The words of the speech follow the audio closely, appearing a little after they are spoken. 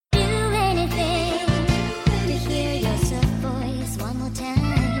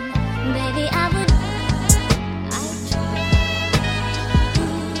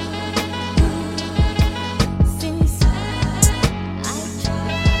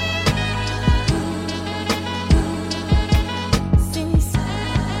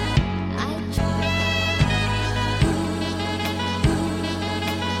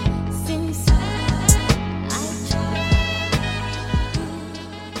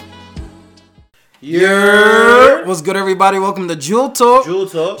Yeah. What's good, everybody? Welcome to Jewel Talk. Jewel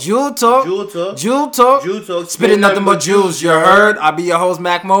Talk. Jewel Talk. Jewel Talk. Jewel Talk. Jewel Talk. Spitting nothing but jewels, you heard? I be your host,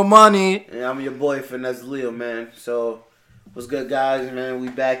 Mac Mo Money. And I'm your boy, Finesse Leo, man. So, what's good, guys, man? We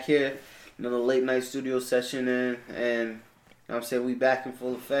back here. Another late night studio session, and you know what I'm saying, we back in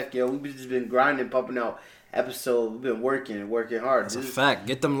full effect, yo. We've just been grinding, pumping out episodes. We've been working hard. That's a fact.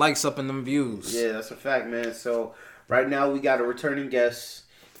 Get them likes up and them views. Yeah, that's a fact, man. So, right now, we got a returning guest.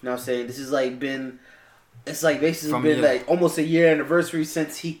 You know what I'm saying? This is like been... It's like basically been like almost a year anniversary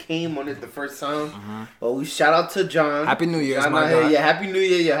since he came on it the first time. Mm-hmm. Well, we shout out to John. Happy New Year, my guy. Yeah, Happy New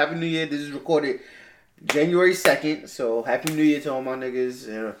Year. Yeah, Happy New Year. This is recorded January 2nd. So, Happy New Year to all my niggas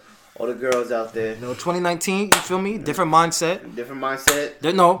and all the girls out there. You know, 2019, you feel me? Different mindset. Different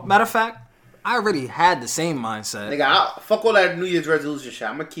mindset. No, matter of fact, I already had the same mindset. Nigga, fuck all that New Year's resolution shit.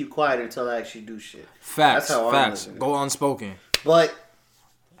 I'm going to keep quiet until I actually do shit. Facts. That's how facts. Go unspoken. But...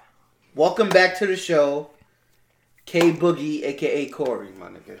 welcome back to the show, K.Boogie, a.k.a. Kourey, my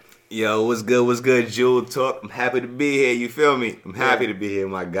nigga. Yo, what's good, Jewel Talk? I'm happy to be here, you feel me? I'm happy to be here,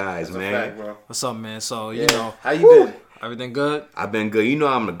 my guys, that's man. A fact, bro. What's up, man? So, you know. How you been? Everything good? I've been good. You know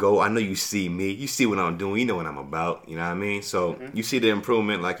I'm the GOAT. I know you see me. You see what I'm doing. You know what I'm about. You know what I mean? So, you see the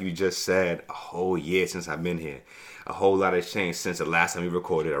improvement, like you just said, a whole year since I've been here. A whole lot has changed since the last time we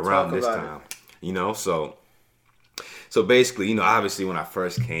recorded around this time. You know, so basically, you know, obviously when I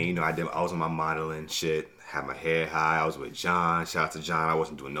first came, you know, I was on my modeling shit, had my hair high, I was with John. Shout out to John. I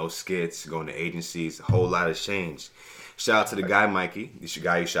wasn't doing no skits, going to agencies. A whole lot has changed. Shout out to the guy Mikey, the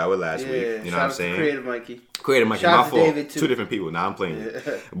guy you shot with last week. You know what I'm saying? Creative Mikey. Shout my fault. David too. Two different people. Now I'm playing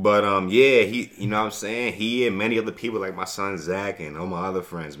it. But yeah, he, you know what I'm saying? He and many other people like my son Zach and all my other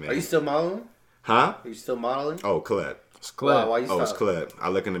friends, man. Are you still modeling? Huh? Are you still modeling? Oh, Cleb. It's Cleb. Why you stop? It's Cleb. I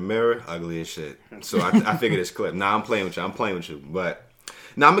look in the mirror, ugly as shit. So I figured it's Cleb. Nah, I'm playing with you. But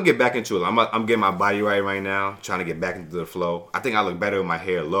now I'm gonna get back into it. I'm getting my body right now, trying to get back into the flow. I think I look better with my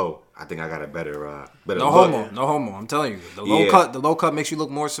hair low. I think I got a better look. No homo. I'm telling you, the low cut makes you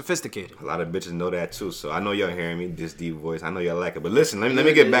look more sophisticated. A lot of bitches know that too. So I know y'all hearing me, this deep voice. I know y'all like it. But listen, let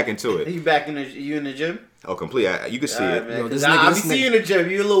me get back into it. You back you in the gym? Oh, complete. You can see it. Man, I be seeing you in the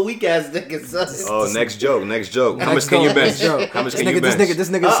gym. You a little weak ass nigga. Oh, next joke. How much can you bench? How much can you bench? This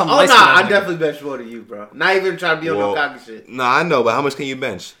nigga some I definitely bench more than you, bro. Not even trying to be on no cocky shit. Nah, I know, but how much can you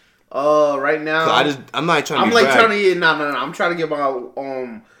bench? Right now. I'm not trying to. I'm like trying to get I'm trying to get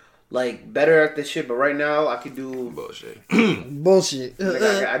my like better at this shit, but right now I can do bullshit.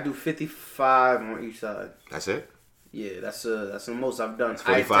 Like I do 55 on each side. That's it. Yeah, that's the most I've done. That's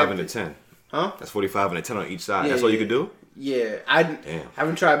 45 and a 10. Huh? That's 45 and a 10 on each side. Yeah, that's all you can do? Yeah, I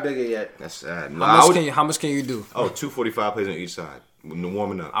haven't tried bigger yet. That's sad. How much can you do? Oh, 245 plays on each side.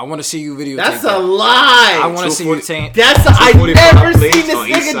 Warming up. I want to see you videotape. That's a lie. I want to see you tape. I never seen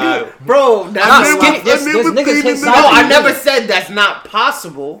this nigga do. Bro, this nigga's his side. No, I never said that's not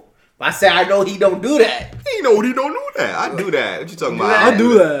possible. I said I know he don't do that. He know he don't do that. I do that. What you talking about? I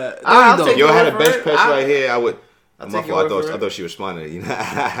do that. Yo, I had a bench press right here. I would. I thought she responded. You know?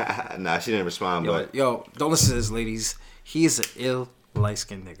 Nah, she didn't respond. But don't listen to this, ladies. He's an ill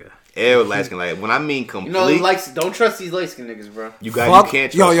light-skinned nigga. Ill light-skinned, like when I mean complete. You know, don't trust these light-skinned niggas, bro. You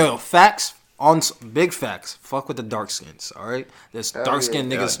can't trust. Yo, facts on big facts. Fuck with the dark skins. All right, this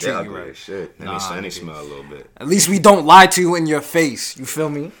dark-skinned niggas treat you right. Shit, let me smell a little bit. At least we don't lie to you in your face. You feel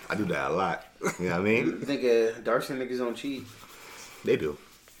me? I do that a lot. You know what I mean? You think dark-skinned niggas don't cheat? They do.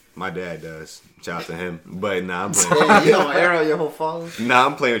 My dad does. Shout out to him. But nah, I'm playing. Yeah, you don't air out your whole father? Nah,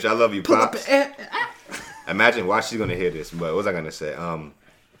 I'm playing with you. I love you, Pops. Imagine why she's gonna hear this. But what was I gonna say?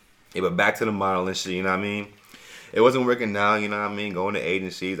 Yeah, but back to the modeling shit, you know what I mean? It wasn't working now, you know what I mean? Going to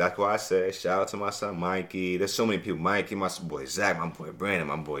agencies. That's why I said shout out to my son Mikey. There's so many people. Mikey, my boy Zach, my boy Brandon,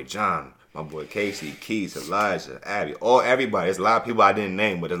 my boy John, my boy Casey, Keith, Elijah, Abby, everybody. There's a lot of people I didn't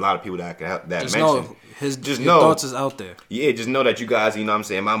name, but there's a lot of people that I can help that just mention. Know his thoughts is out there. Yeah, just know that you guys, you know what I'm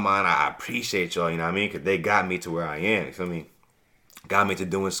saying, in my mind, I appreciate y'all, you know what I mean? Because they got me to where I am, you feel me? Got me to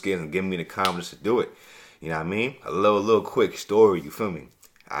doing skills and giving me the confidence to do it. You know what I mean? A little quick story, you feel me?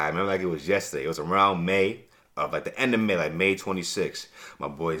 I remember like it was yesterday. It was around May, like the end of May, like May 26th. My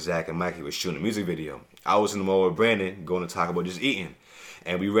boy Zach and Mikey was shooting a music video. I was in the mall with Brandon going to talk about just eating.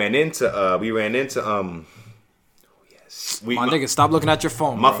 And we ran into my nigga, stop looking at your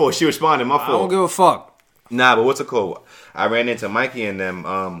phone. My fault. She responded. My fault. I don't give a fuck. Nah, but what's it called? I ran into Mikey and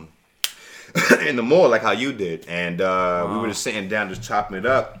them in the mall like how you did, and we were just sitting down, just chopping it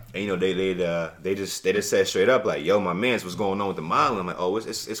up. And you know, they just said straight up like, "Yo, my man's what's going on with the modeling?" I'm like, "Oh,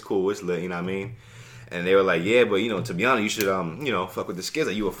 it's cool, it's lit," you know what I mean? And they were like, "Yeah, but you know, to be honest, you should fuck with the skills.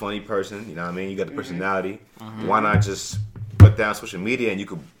 Like, you a funny person, you know what I mean? You got the personality. Why not just put shut down social media and you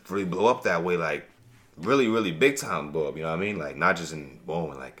could really blow up that way, like really, really big time blow up. You know what I mean? Like not just in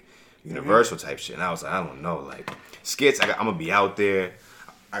Bowman, like Universal type shit. And I was like, I don't know, like skits. I'm gonna be out there.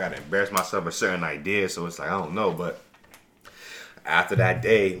 I gotta embarrass myself with certain ideas, so it's like I don't know. But after that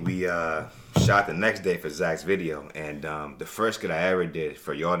day, we shot the next day for Zach's video, and the first skit I ever did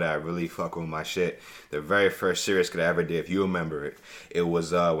for y'all that really fuck with my shit. The very first serious skit I ever did, if you remember it, it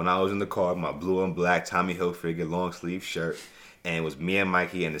was when I was in the car, my blue and black Tommy Hilfiger long sleeve shirt. And it was me and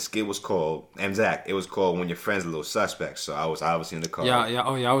Mikey, and the skit was called, and Zach, it was called When Your Friend's a Little Suspect. So I was obviously in the car. Yeah.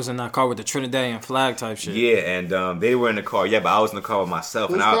 Oh, yeah, I was in that car with the Trinidadian flag type shit. Yeah, and they were in the car. Yeah, but I was in the car with myself.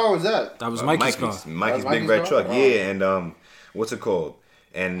 Whose car was that? That was Mikey's car. Mikey's big red truck. Oh. Yeah, and what's it called?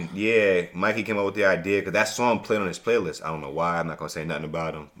 And yeah, Mikey came up with the idea, because that song played on his playlist. I don't know why. I'm not going to say nothing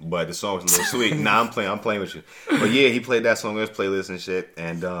about him. But the song was a little sweet. Nah, I'm playing with you. But yeah, he played that song on his playlist and shit.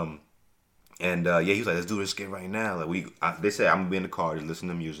 And yeah, he was like, let's do this skit right now. Like they said, I'm gonna be in the car, just listen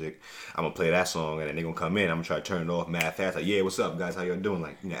to music. I'm gonna play that song, and then they gonna come in. I'm gonna try to turn it off mad fast. Like, yeah, what's up, guys? How y'all doing?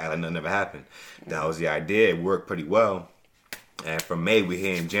 Like, act like nothing ever happened. That was the idea. It worked pretty well. And from May, we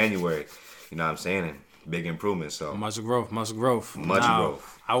here in January. You know what I'm saying? And big improvement. So much growth. Now,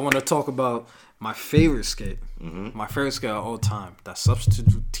 I want to talk about my favorite skit. Mm-hmm. My favorite skit of all time. That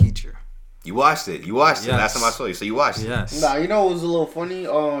substitute teacher. You watched it. Yes. Last time I saw you, so you watched it. Yes. Nah, you know what was a little funny?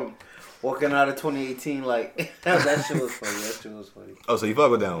 Walking out of 2018, like, that shit was funny. Oh, so you fuck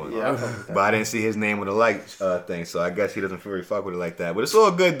with that one? Yeah, I fuck with that. But I didn't see his name with a like thing, so I guess he doesn't really fuck with it like that. But it's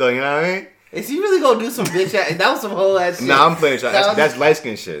all good, though, you know what I mean? Is he really gonna do some bitch ass? That was some whole ass shit. Nah, I'm playing. That's light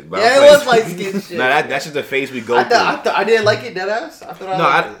skin shit. But yeah, it was light skin shit. Nah, that's just the phase we go through. I didn't like it, deadass.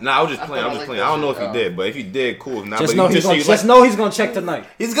 I was just playing. I don't know if you did, but if you did, cool. Nah, just know he's gonna check tonight.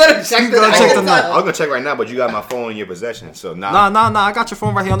 He's gonna check tonight. I'm gonna check right now, but you got my phone in your possession, so nah. I got your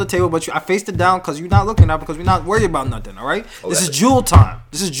phone right here on the table, but I faced it down because you're not looking at it because we're not worried about nothing. All right. This is jewel time.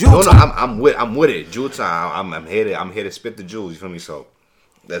 No, I'm with it. Jewel time. I'm here to spit the jewels. You feel me? So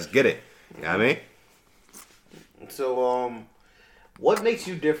let's get it. You know what I mean? So, what makes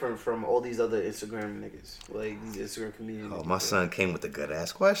you different from all these other Instagram niggas? Like, these Instagram comedians? Oh, my son came with a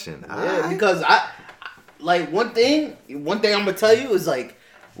good-ass question. Yeah, because one thing I'm gonna tell you is, like,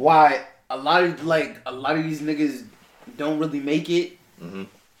 why a lot of these niggas don't really make it.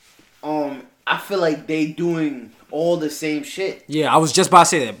 Mm-hmm. I feel like they doing all the same shit. Yeah, I was just about to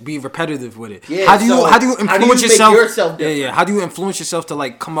say that. Be repetitive with it. Yeah, how do you influence yourself? Yeah. How do you influence yourself to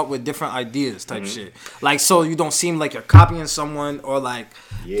like come up with different ideas type shit? Like so you don't seem like you're copying someone or like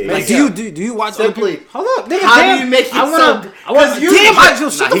like do you watch simply? Hold up, nigga. How do you make it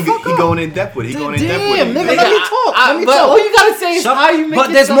He going in depth with it. Nigga, let me talk. But all you gotta say is how you make it.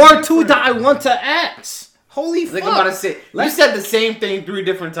 But there's more to that I want to ask. Holy fuck. I'm about to say, you said the same thing 3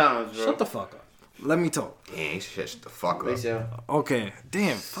 different times, bro. Shut the fuck up. Let me talk. Dang, shut the fuck up. Okay,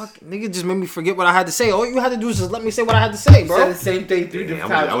 damn, fuck, nigga just made me forget what I had to say. All you had to do is just let me say what I had to say, bro. You said the same thing 3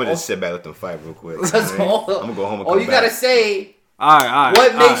 different times. I'm gonna just sit back, let them fight real quick. That's all. I'm gonna go home and all come you back. gotta say. All right.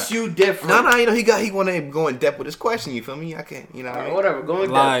 What makes you different? No, you know he want to go in depth with his question. You feel me? I can't. You know what I mean? Whatever. Go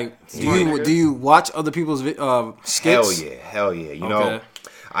in depth. Like, do you watch other people's skits? Hell yeah. You know,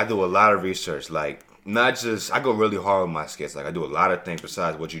 I do a lot of research. Like, not just I go really hard with my skits. Like, I do a lot of things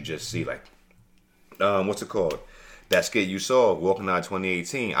besides what you just see. Like. What's it called? That skit you saw, Walking Out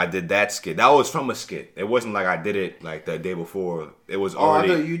 2018. I did that skit. That was from a skit. It wasn't like I did it like the day before. It was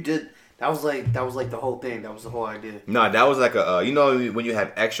already. I know you did. That was like the whole thing. That was the whole idea. No, that was like a you know when you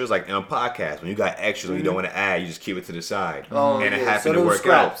have extras like in a podcast when you got extras and you don't want to add, you just keep it to the side. Oh, and it happened to work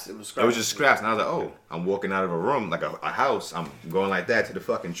out. It was just scraps, and I was like, oh, I'm walking out of a room like a house. I'm going like that to the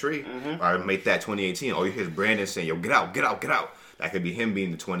fucking tree. I make that 2018. All you hear is Brandon saying, "Yo, get out, get out, get out." That could be him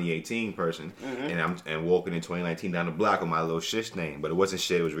being the 2018 person, and walking in 2019 down the block with my little shish name, but it wasn't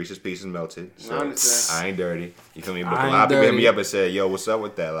shit. It was Reese's Pieces melted. So I ain't dirty. You feel me? But a lot of people hit me up and said, "Yo, what's up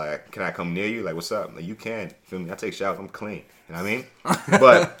with that? Like, can I come near you? Like, what's up? Like, you can. You feel me? I take showers. I'm clean. You know what I mean?"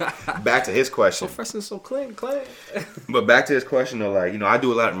 But back to his question. So fresh and so clean. But back to his question though, like, you know, I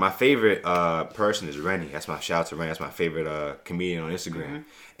do a lot. My favorite person is Rennie. That's my shout out to Rennie. That's my favorite comedian on Instagram.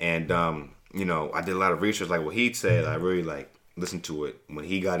 And you know, I did a lot of research. Like what he said, I really like. Listen to it when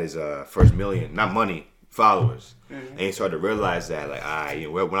he got his first million, not money, followers, and he started to realize that like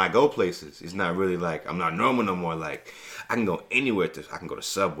when I go places, it's not really like I'm not normal no more. Like I can go anywhere. I can go to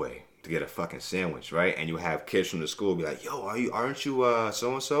Subway to get a fucking sandwich, right? And you have kids from the school be like, "Yo, aren't you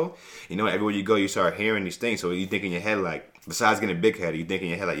so and so?" You know, everywhere you go, you start hearing these things. So you think in your head like, besides getting big head, you think in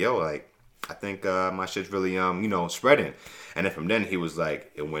your head like, "Yo, like I think my shit's really spreading." And then from then he was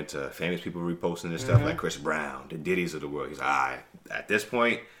like, it went to famous people reposting and stuff like Chris Brown, the Diddy's of the world. He's like, at this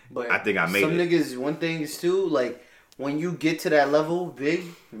point, but I think I made some it. Some niggas, one thing is too, like when you get to that level, big,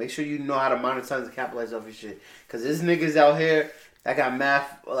 make sure you know how to monetize and capitalize off your shit. Because there's niggas out here that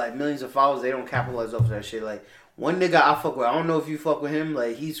got like millions of followers, they don't capitalize off that shit. Like, one nigga I fuck with, I don't know if you fuck with him,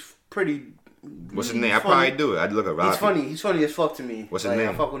 like, he's pretty... What's his name? I probably do it. I'd look at Rocky. He's funny as fuck to me. What's his name?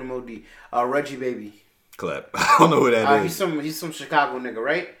 I fuck with him OD. Reggie Baby. Clip. I don't know who that is. He's some Chicago nigga,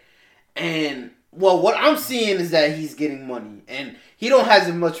 right? And... Well, what I'm seeing is that he's getting money, and he don't have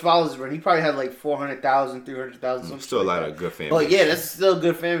as much followers, but he probably had like 400,000, 300,000. Still a lot of good family. But yeah, that's still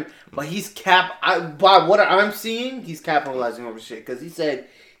good family. But he's by what I'm seeing, he's capitalizing over shit because he said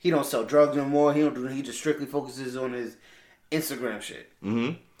he don't sell drugs no more. He just strictly focuses on his Instagram shit.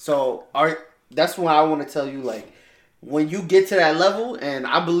 Mm-hmm. So that's why I want to tell you, like, when you get to that level, and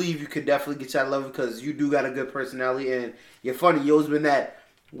I believe you could definitely get to that level because you do got a good personality and you're funny. You always been that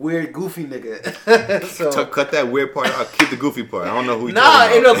weird, goofy nigga. So cut that weird part out. Keep the goofy part. I don't know who you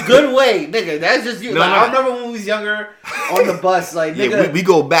talking about. In a good way, nigga. That's just you. No, I remember when we was younger on the bus. Like, nigga. Yeah, we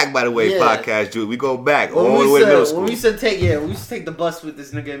go back, by the way, podcast, dude. We go back all the way to middle school. When we used to take the bus with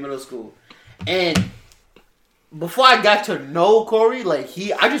this nigga in middle school. And before I got to know Kourey, like,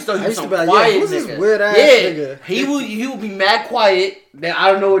 I just thought he was some quiet nigga. This weird ass nigga. He would be mad quiet. Then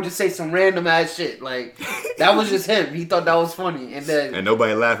I don't know what to say, some random ass shit. Like, that was just him. He thought that was funny, and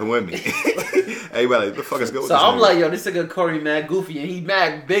nobody laughing with me. Everybody, what the fuck is good with so this I'm nigga? like, yo, this nigga Kourey mad goofy, and he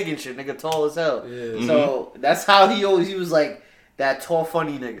mad big and shit, nigga, tall as hell. Yeah. So that's how he was like that tall,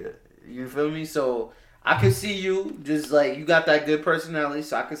 funny nigga. You feel me? So I can see you just like, you got that good personality,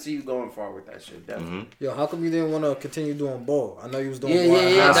 so I can see you going far with that shit. Definitely. Mm-hmm. Yo, how come you didn't want to continue doing ball? I know you was doing ball.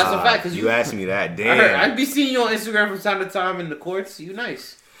 Yeah, that's a fact. Cause you asked me that, damn. I'd be seeing you on Instagram from time to time in the courts. You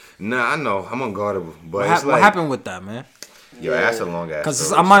nice. Nah, I know. I'm unguardable. But what happened with that, man? Yo, that's a long ass.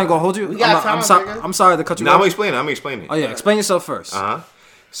 Because I'm not gonna hold you. I'm sorry to cut you off. I'm explaining. Oh yeah, explain yourself first.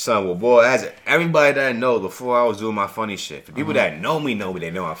 Son, well, boy, as everybody that I know, before I was doing my funny shit, for people that know me,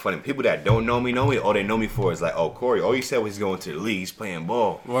 they know I'm funny. People that don't know me, all they know me for is like, oh, Kourey, all you said was he's going to the league, he's playing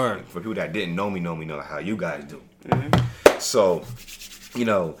ball. Word. For people that didn't know me how you guys do. Mm-hmm. So,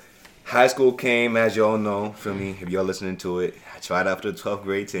 high school came, as y'all know, feel me? If y'all listening to it, I tried out for the 12th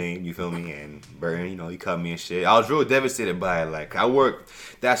grade team, you feel me? And Burton, he cut me and shit. I was real devastated by it. Like,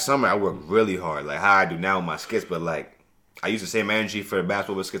 that summer, I worked really hard, like how I do now with my skits, but like, I used the same energy for the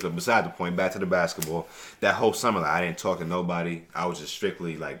basketball skits, but beside the point, back to the basketball. That whole summer, like, I didn't talk to nobody. I was just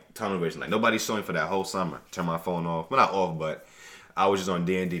strictly, like, tunnel vision. Like, nobody saw me for that whole summer. Turn my phone off. Well, not off, but I was just on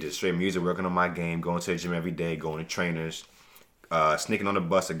D&D, just straight music, working on my game, going to the gym every day, going to trainers, sneaking on the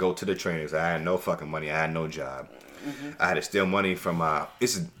bus to go to the trainers. I had no fucking money. I had no job. Mm-hmm. I had to steal money from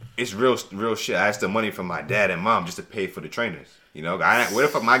it's real shit. I had to steal money from my dad and mom just to pay for the trainers. Where the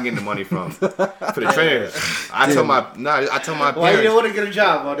fuck am I getting the money from for the trainers? I told my parents. Why you don't want to get a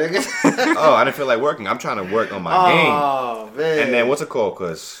job, my nigga? Oh, I didn't feel like working. I'm trying to work on my game. Oh man. And then what's it called?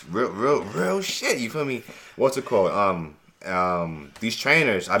 Cause real shit. You feel me? What's it called? These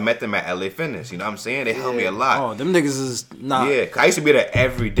trainers, I met them at LA Fitness. You know what I'm saying? They helped me a lot. Oh, them niggas is not. Yeah, I used to be there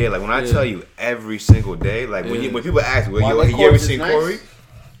every day. Like when I tell you every single day. Like when people ask me, you ever seen Kourey?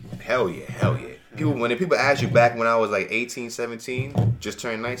 Hell yeah. When people ask you back when I was like 18, 17, just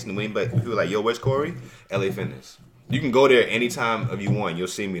turned 19, but people like, yo, where's Kourey? LA Fitness. You can go there anytime if you want. You'll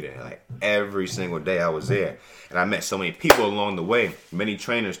see me there. Like every single day I was there. And I met so many people along the way, many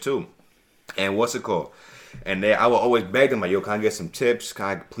trainers too. And what's it called? And I would always beg them, like, yo, can I get some tips? Can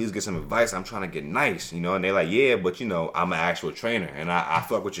I please get some advice? I'm trying to get nice, And they're like, yeah, but, I'm an actual trainer. And I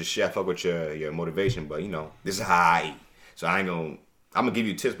fuck with your shit. I fuck with your motivation. But, this is how I eat. So I'm going to give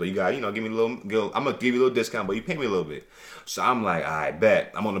you tips, but you got, give me a little, I'm going to give you a little discount, but you pay me a little bit. So I'm like, I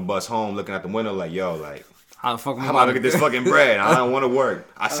bet. I'm on the bus home looking out the window like, yo, like, how am I going to get this fucking bread? I don't want to work.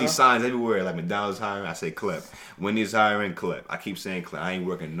 I see signs everywhere, like McDonald's hiring. I say clip. Wendy's hiring, clip. I keep saying clip. I ain't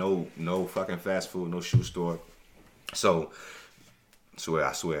working no fucking fast food, no shoe store. So,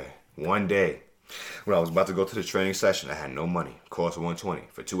 I swear, one day, when I was about to go to the training session, I had no money. Cost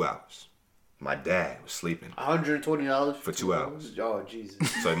 $120 for 2 hours. My dad was sleeping. $120 for 2 hours. Oh, Jesus.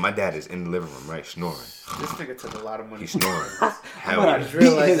 So my dad is in the living room, right, snoring. This nigga took a lot of money. He's snoring. Hell yeah.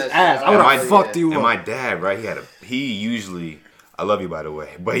 Beat his ass. I would have fucked you up. And my dad, right, he usually, I love you by the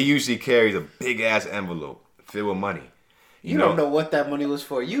way, but he usually carries a big ass envelope filled with money. You don't know what that money was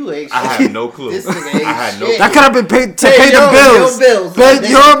for. You ain't shit. I have no clue. This nigga ain't I had no clue. That could have been paid to pay the bills.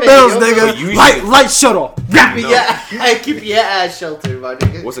 Your bills, nigga. Light shut off. Keep your ass sheltered, my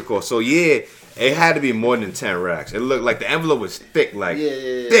nigga. What's it called? So yeah, it had to be more than 10 racks. It looked like the envelope was thick, like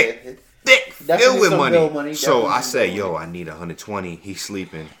thick, filled with money. So I said, yo, I need 120. He's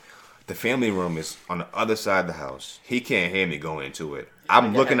sleeping. The family room is on the other side of the house. He can't hear me going into it.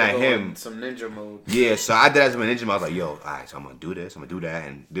 I'm looking at him. Some ninja mode. Yeah, so I did that as my ninja mode. I was like, yo, all right, so I'm going to do this. I'm going to do that.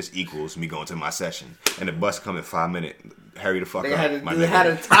 And this equals me going to my session. And the bus come in 5 minutes. Hurry the fuck up. They had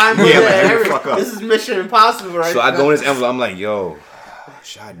a timer. Yeah, hurry the fuck up. This is Mission Impossible right So now. I go in this envelope. I'm like, yo,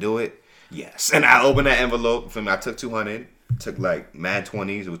 should I do it? Yes. And I opened that envelope. I took 200. Took like mad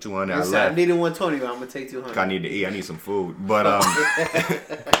 20s. It was 200. I left. I needed 120, but I'm going to take 200. I need to eat. I need some food. But,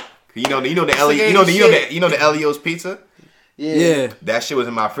 you know the Elio's pizza? Yeah. That shit was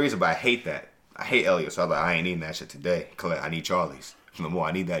in my freezer, but I hate that. I hate Elio, so I was like, I ain't eating that shit today. I need Charlie's. No more,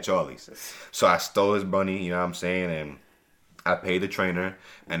 I need that Charlie's. So I stole his money, you know what I'm saying, and I paid the trainer,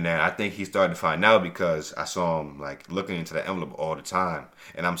 and then I think he started to find out because I saw him like looking into the envelope all the time.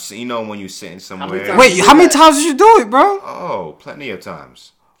 And I'm seeing, when you sitting somewhere. Wait, how many times did you do it, bro? Oh, plenty of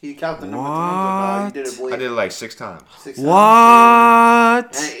times. He counted the number of times. You did it, boy. I did it like 6 times. 6 times.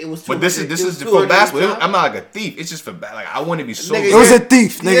 What? And it was But this is for basketball. I'm not like a thief. It's just for like I want to be so. It was a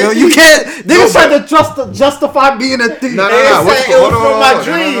thief, nigga. You can't. Niggas trying to justify being a thief. No. It was for my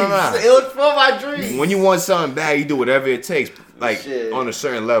dreams. It was for my dreams. When you want something bad, you do whatever it takes. Like Shit. on a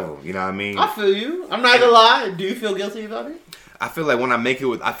certain level, you know what I mean? I feel you. I'm not gonna lie. Do you feel guilty about it? I feel like when I make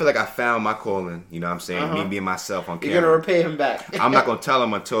it I feel like I found my calling. You know what I'm saying? Me being myself on camera. You're gonna repay him back. I'm not gonna tell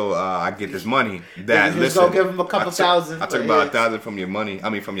him until I get this money. That just go give him a couple thousand. I took about 1,000 from your money. I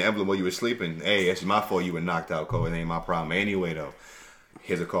mean, from your envelope while you were sleeping. Hey, it's my fault you were knocked out, Cole. It ain't my problem. Anyway, though,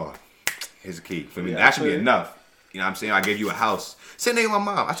 here's a card. Here's a key. For me, that should be enough. You know what I'm saying? I gave you a house. Same thing with my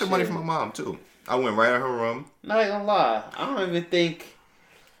mom. I took money from my mom too. I went right in her room. Not gonna lie. I don't even think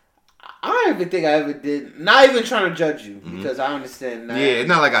I ever did. Not even trying to judge you because I understand that. Yeah, it's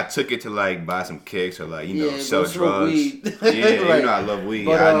not like I took it to like buy some kicks or like sell drugs. Weed. Yeah, like, I love weed.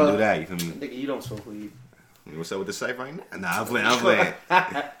 But, I didn't do that. You feel me? Nigga, you don't smoke weed. What's up with the safe right now? Nah, I'm playing.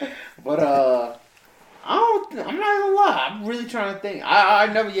 But I'm not gonna lie. I'm really trying to think. I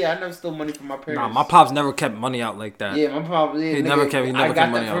never stole money from my parents. Nah, my pops never kept money out like that. Yeah, my pops. Yeah, he never kept money out like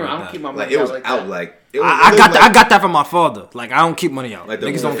that. I don't keep my money like it was out like that. I got that from my father. Like I don't keep money out. Like the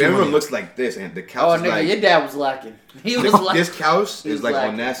Niggas don't keep room money looks out. like this, and the couch. Oh, nigga, like, your dad was lacking. He was lacking. This couch is like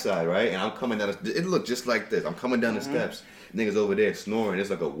lacking. on that side, right? And I'm coming down. It looked just like this. I'm coming down the steps. Niggas over there snoring. There's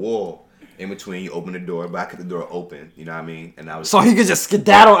like a wall in between. You open the door, but I kept the door open. You know what I mean? And I was so he could just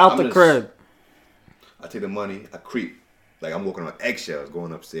skedaddle out the crib. I take the money. I creep. Like I'm walking on eggshells,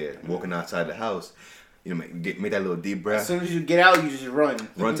 going upstairs, walking outside the house. You know, make that little deep breath. As soon as you get out, you just run.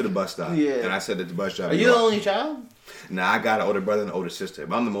 Run to the bus stop. Yeah. And I said to the bus driver, Are you the only child? Nah, I got an older brother and an older sister,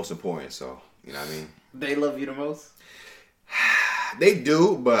 but I'm the most important. So you know what I mean. They love you the most. They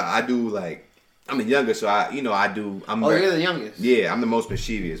do, but I do like. I'm the youngest, so I do. You're the youngest. Yeah, I'm the most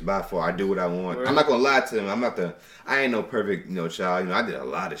mischievous by far. I do what I want. Really? I'm not gonna lie to them. I ain't no perfect, child. I did a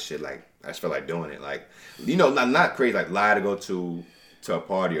lot of shit. Like I just felt like doing it. Like not crazy. Like lie to go to a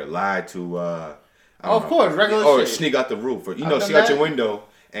party or lie to. Of course, regular or shit. Or sneak out the roof, or sneak out your window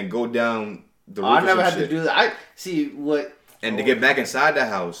and go down the roof. I never had to do that. I see what. And to get back inside the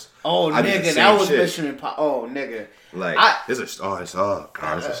house. Oh, nigga, that was Mission Impossible. Oh, nigga. Like, there's a story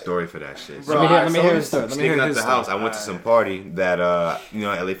for that shit. Bro, let me hear his story. Sneaking out the house, I went to some party that,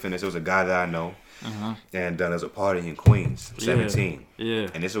 LA Fitness. It was a guy that I know. And there was a party in Queens, 17. Yeah.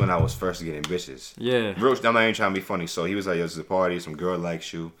 And this is when I was first getting bitches. Yeah. Real, I'm not even trying to be funny. So he was like, yo, this is a party. Some girl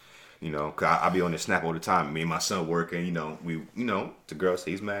likes you. Cause I be on the snap all the time. Me and my son working, the girl says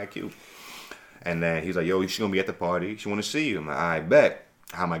he's mad cute. And then he's like, yo, she's gonna be at the party. She wanna see you. I'm like, I bet.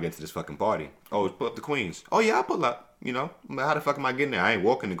 How am I getting to this fucking party? Oh, pull up to Queens. Oh yeah, I'll pull up. I'm like, how the fuck am I getting there? I ain't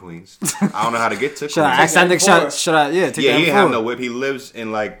walking to Queens. I don't know how to get to Queens. Should I ask that nigga? Take that he have no whip. He lives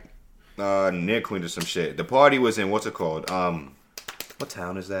in like near Queens or some shit. The party was in what's it called? What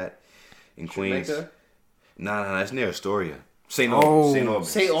town is that? In Queens? Jamaica? Nah, it's near Astoria. St. Albans.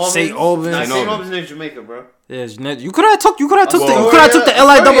 St. Albans in Jamaica, bro. Yeah, you could have took the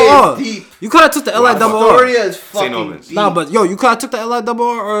LIRR. You could have took the LIRR. Astoria is fucking deep. Nah, but yo, you could have took the LIRR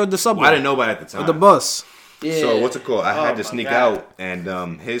or the subway. Well, I didn't know about it at the time. Or the bus. Yeah. So what's it called? I had to sneak out,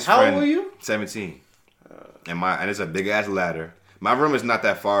 and his How friend. old were you? 17. And it's a big ass ladder. My room is not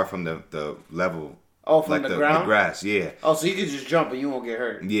that far from the level. Oh, from the ground? The grass, yeah. Oh, so you could just jump and you won't get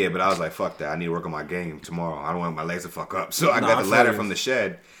hurt. Yeah, but I was like, fuck that. I need to work on my game tomorrow. I don't want my legs to fuck up. So I got the ladder from the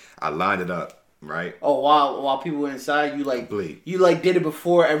shed. I lined it up, right? Oh, while people were inside, you did it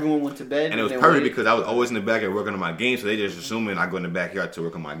before everyone went to bed? And it was perfect because I was always in the backyard working on my game, so they just assuming I go in the backyard to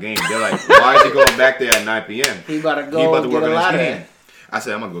work on my game. They're like, why is he going back there at 9 p.m.? He about to go get a ladder. I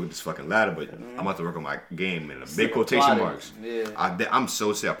said, I'm going to go get this fucking ladder, but I'm about to work on my game in a big quotation marks. Yeah. I'm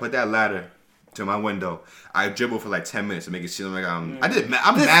so sick. I put that ladder to my window. I dribbled for like 10 minutes to make it seem like I'm mad This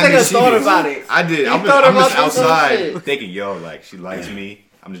nigga thought about it. I did. I'm just outside thinking, yo, like, she likes me.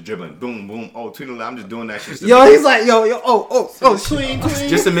 I'm just dribbling, boom, boom. Oh, tweet, I'm just doing that shit. He's like, tweet.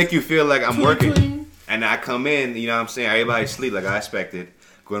 Just to make you feel like I'm working. And I come in, you know what I'm saying? Everybody sleep like I expected.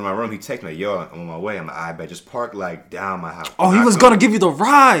 Go to my room. He texted me, yo, I'm on my way. I'm like, I bet just park like down my house. Oh, he was gonna give you the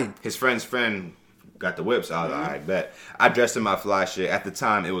ride. His friend's friend got the whip, so I was like, I bet. I dressed in my fly shit. At the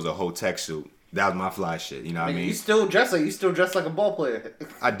time, it was a whole tech suit. That was my fly shit. You know what I mean? You still dress like a ball player.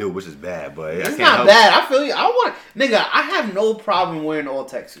 I do, which is bad, but it's not bad. I feel you. I have no problem wearing all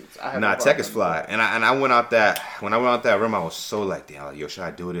tech suits. Tech is fly. And I went out that when I went out that room, I was so like, damn, like, yo, should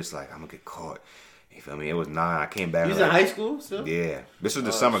I do this? Like, I'm gonna get caught. You feel me? It was 9. I came back. You was in high school still? Yeah. This was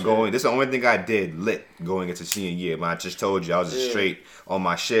the summer going. This is the only thing I did lit going into senior year. But I just told you I was just straight on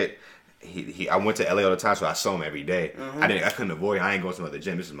my shit. I went to LA all the time, so I saw him every day. I couldn't avoid it. I ain't going to another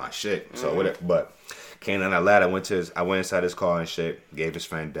gym. This is my shit. So whatever. But came down that ladder. I went inside his car and shit. Gave his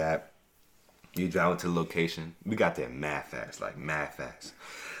friend dap. He drove to the location. We got there mad fast.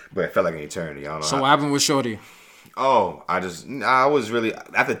 But it felt like an eternity. I don't know. So what happened with Shorty? Oh, I was really,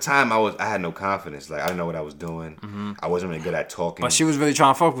 at the time, I had no confidence. Like, I didn't know what I was doing. I wasn't really good at talking. But she was really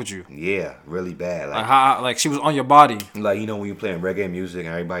trying to fuck with you. Yeah, really bad. Like she was on your body. Like, you know, when you playing reggae music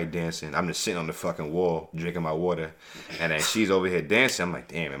and everybody dancing, I'm just sitting on the fucking wall drinking my water. And then she's over here dancing. I'm like,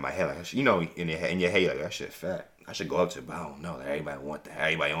 damn, in my head, like, you know, in your head, like, that shit fat. I should go up to her, but I don't know. Like, everybody want that.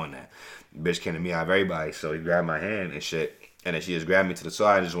 Everybody on that. Bitch came to me out of everybody. So he grabbed my hand and shit. And then she just grabbed me to the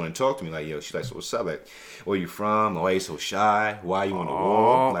side and just wanted to talk to me. Like, yo, she's like, so what's up? Like, where you from? Why you so shy? Why you on the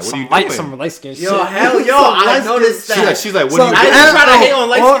wall? Like, what are you doing? Some light skin shit. I noticed that. She's like, what are you doing? I ain't trying to hate on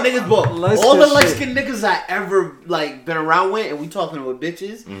light-skinned niggas, but all the shit. light-skinned niggas I ever, like, been around with, and we talking with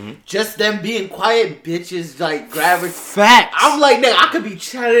bitches, just them being quiet bitches, like, grabbing. Facts. I'm like, nigga, I could be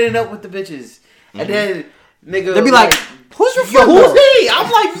chatting up with the bitches. And then, nigga. They be like, who's your friend? Who's he?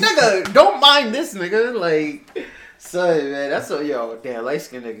 I'm like, nigga, don't mind this nigga. Like, son, man, that's what, damn, light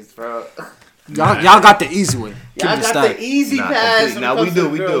skinned niggas, bro. Y'all got the easy way. Y'all got the easy pass. Now we do.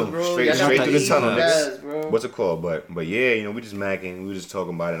 Bro. Straight through the tunnel. Pass, what's it called? But yeah, you know, we just macking, we just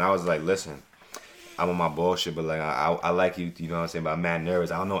talking about it. And I was like, listen, I'm on my bullshit, but like I like you, you know what I'm saying? But I'm mad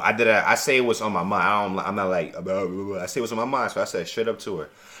nervous. I don't know. I say what's on my mind. I'm not like I say what's on my mind. So I said straight up to her,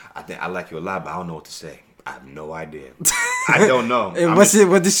 I think I like you a lot, but I don't know what to say. I have no idea. I don't know. And what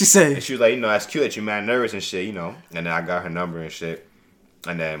did she say? And she was like, you know, that's cute that you're mad nervous and shit, you know. And then I got her number and shit.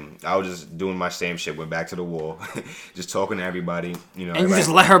 And then I was just doing my same shit. Went back to the wall, just talking to everybody, you know. And you just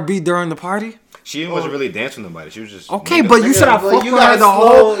let her be during the party? She wasn't really dancing with nobody. She was just okay, but you should have fucked with her the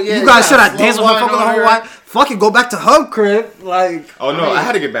whole. You guys should have danced with her, fucking the whole while. Fucking go back to her crib, like. Oh no, I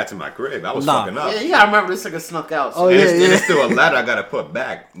had to get back to my crib. I was fucking up. Yeah, you gotta remember this nigga snuck out. So. And it's still a ladder I gotta put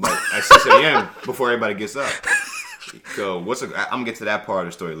back, but at 6 a.m. before everybody gets up. So I'm gonna get to that part of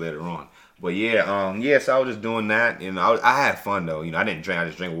the story later on. But yeah, so I was just doing that, and I had fun though. You know, I didn't drink, I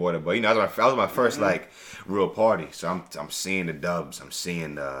just drank water. But you know, that was my first like real party. So I'm seeing the dubs, I'm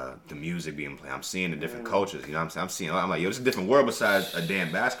seeing the music being played, I'm seeing the different cultures. You know, what I'm saying, I'm like, yo, this is a different world besides a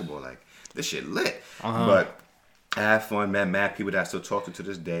damn basketball. Like this shit lit. But I had fun, met mad people that I still talk to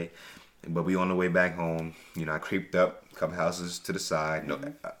this day. But we on the way back home. You know, I creeped up a couple houses to the side. No,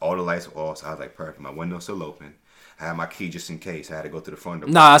 all the lights were off, so I was like, perfect. My window's still open. I had my key just in case. I had to go to the front door.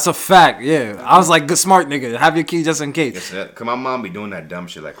 Nah, that's a fact. Yeah, I was like, good, smart nigga. Have your key just in case. Cause my mom be doing that dumb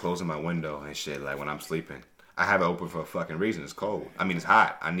shit, like closing my window and shit, like when I'm sleeping. I have it open for a fucking reason. It's cold. I mean, it's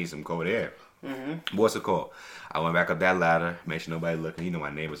hot. I need some cold air. What's it called? I went back up that ladder, made sure nobody looking. You know, my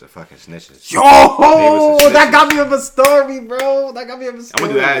neighbors are fucking snitches. Yo, that got me of a story, bro. That got me of a story. I'm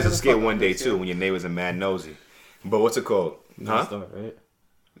gonna do that as a skit one day too, when your neighbors are mad nosy. But what's it called? Huh? Story, right?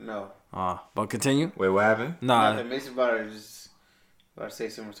 No. But continue. Wait, what happened? Nah. Nothing. Mason about to say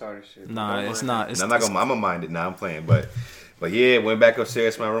some retarded shit. Nah, it's not. I'm gonna mind it. Nah, I'm playing. But yeah, went back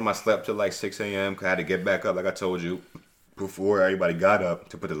upstairs to my room. I slept till like 6 a.m. Cause I had to get back up, like I told you, before everybody got up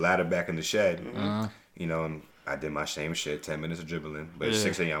to put the ladder back in the shed. You know, and I did my same shit, 10 minutes of dribbling. But at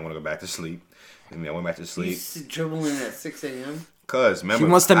 6 a.m. I want to go back to sleep. And I went back to sleep. He's dribbling at 6 a.m.? Cause remember,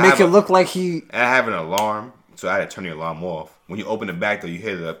 he wants to make it look like he. I have an alarm, so I had to turn the alarm off. When you open the back door, you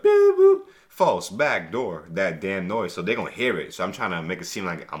hear the boop boop. False back door, that damn noise, so they're gonna hear it. So I'm trying to make it seem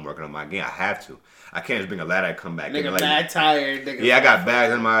like I'm working on my game. I have to. I can't just bring a ladder and come back. Nigga, like, mad tired. Nigga, yeah, I got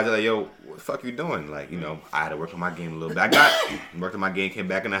bags in my eyes. Like, yo, what the fuck you doing? Like, you know, I had to work on my game a little bit. I worked on my game, came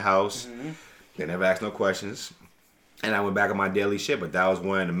back in the house. They never asked no questions. And I went back on my daily shit. But that was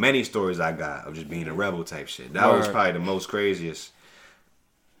one of the many stories I got of just being a rebel type shit. That was probably the most craziest.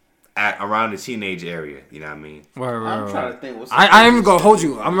 around the teenage area. You know what I mean? I'm trying to think. I ain't even gonna hold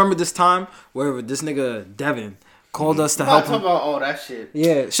you. I remember this time where this nigga Devin called us to help him. Talking about all that shit.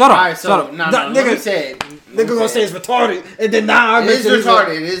 Yeah, shut up. All right, so, shut up. Nigga, let me say it. Nigga gonna say it's retarded, and then it is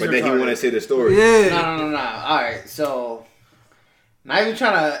retarded. But then he want to say the story. Yeah. No. All right, so not even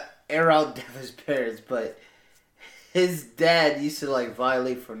trying to air out Devin's parents, but his dad used to like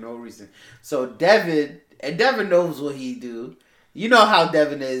violate for no reason. So Devin knows what he do. You know how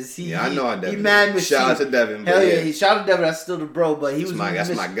Devin is. I know how Devin he mad is. Shout out to Devin. Hell yeah, he shout out to Devin. That's still the bro, but he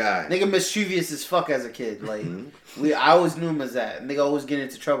that's my guy. Nigga mischievous as fuck as a kid. Like I always knew him as that. Nigga always get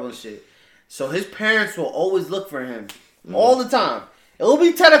into trouble and shit. So his parents will always look for him all the time. It will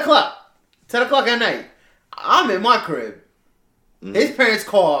be 10 o'clock at night. I'm in my crib. His parents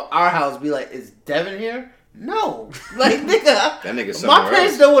call our house, be like, "Is Devin here?" No, like nigga, that nigga. My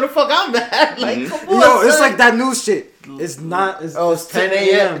parents know where the fuck I'm at. Like, come on, yo, it's like that news shit. It's not. It's 10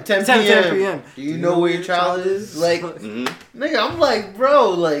 a.m. 10 p.m. Do you know where your child is? Like, nigga, I'm like, bro,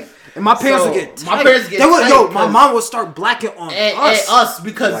 like. And my parents would get tight. My parents get tight. My mom would start blacking on us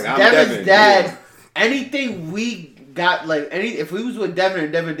because like, Devin's dad. Anything we got, like if we was with Devin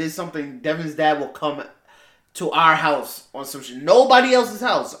and Devin did something, Devin's dad will come to our house on some shit. Nobody else's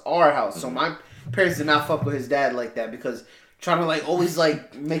house, our house. So my parents did not fuck with his dad like that because trying to like always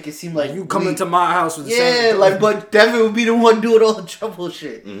like make it seem like you come into my house with the same like, but Devin would be the one doing all the trouble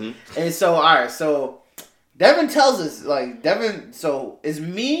shit. And so so Devin tells us so it's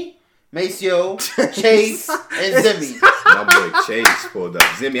me, Maceo, Chase, and Zimmy. My boy Chase pulled up.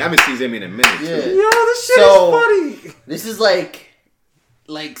 Zimmy, I haven't seen Zimmy in a minute too. Yo, this shit is funny. This is like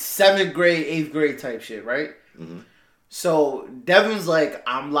 7th grade, 8th grade type shit, right? So Devin's like,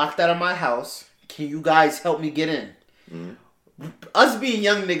 I'm locked out of my house. Can you guys help me get in? Us being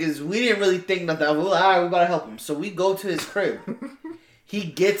young niggas, we didn't really think nothing. We were like, all right, we gotta help him. So we go to his crib. He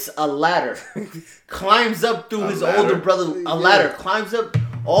gets a ladder, climbs up through his older brother. A ladder climbs up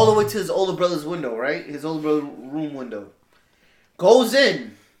all the way to his older brother's window, right? His older brother's room window. Goes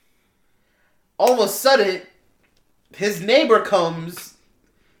in. All of a sudden, his neighbor comes.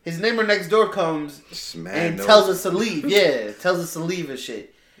 His neighbor next door comes and tells us to leave. Yeah, tells us to leave and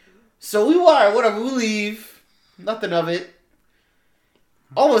shit. So we were, whatever, we leave. Nothing of it.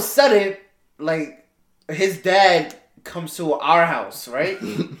 All of a sudden, like, his dad comes to our house, right?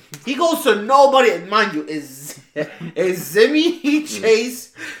 He goes to nobody, mind you, is Zimmy,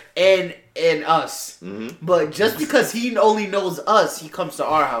 Chase, and us. But just because he only knows us, he comes to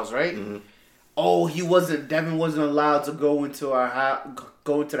our house, right? Oh, Devin wasn't allowed to go into our house,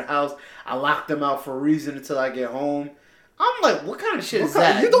 go into the house. I locked him out for a reason until I get home. I'm like, what kind of shit is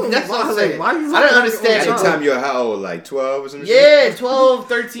that? That's what I'm saying. Why you I don't understand. Anytime you're how old, like 12 or something? Yeah, 12,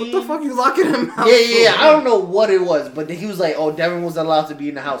 13. What the fuck you locking him out? Yeah. I don't know what it was, but he was like, oh, Devin was allowed to be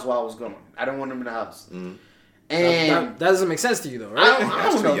in the house while I was gone. I don't want him in the house. And that doesn't make sense to you though, right?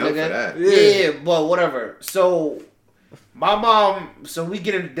 I don't know, nigga. Yeah, but whatever. So my mom, we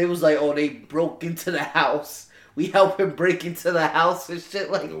get in. They was like, oh, they broke into the house. We helped him break into the house and shit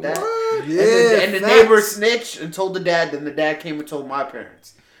like that. What? Yeah, and the neighbor snitched and told the dad. Then the dad came and told my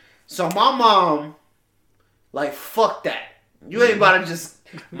parents. So my mom, like, fuck that. You ain't about to just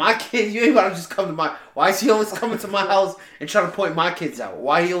my kid. You ain't about to just come to my. Why is he always coming to my house and trying to point my kids out?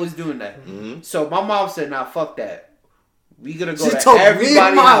 Why he always doing that? So my mom said, "Nah, fuck that. We gonna go to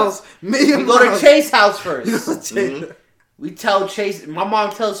everybody's house. We go to Chase's house first. We tell Chase. My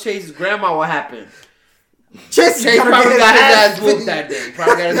mom tells Chase's grandma what happened." Chase probably got his ass whooped that day.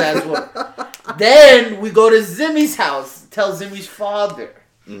 Then we go to Zimmy's house. Tell Zimmy's father.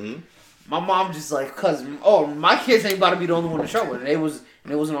 My mom just like, my kids ain't about to be the only one in trouble. And they wasn't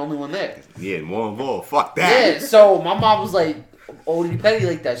the only one there. Yeah, more involved. Fuck that. Yeah, so my mom was like, oldie petty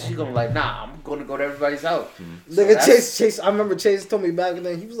like that. She's gonna be like, nah, I'm gonna go to everybody's house. So Chase. I remember Chase told me back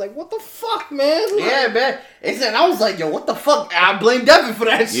then. He was like, "What the fuck, man?" Yeah, man. And I was like, "Yo, what the fuck?" I blame Devin for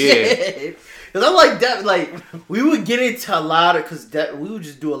that shit. Cause I'm like Devin. Like we would get into a lot of, we would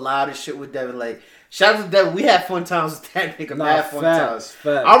just do a lot of shit with Devin. Like shout out to Devin. We had fun times with that nigga. Mad fun times.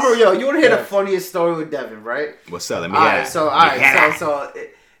 I remember, you want to hear the funniest story with Devin, right? What's up? Let me hear. So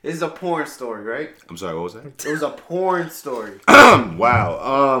it's a porn story, right? I'm sorry, what was that? It was a porn story.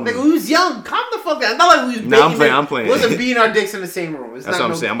 Wow. Nigga, we was young. Calm the fuck down. Not like we was I'm playing. We wasn't beating our dicks in the same room. That's what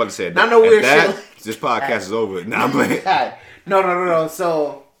I'm saying. I'm about to say not no weird shit. This podcast is over. Nah, I'm playing. No.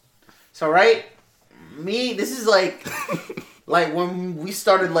 So right? This is like when we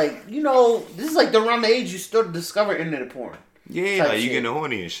started this is like around the age you started to discover internet porn. Yeah, like you getting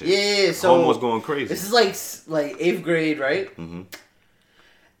horny and shit. Yeah, so almost going crazy. This is like 8th grade, right? And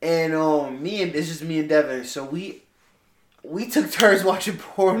it's just me and Devin. So we took turns watching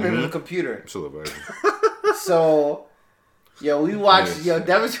porn on the computer. Still a virgin. So, yo, we watched. Yo,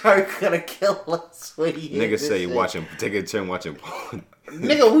 Devin's probably gonna kill us when he. Niggas say take a turn watching porn.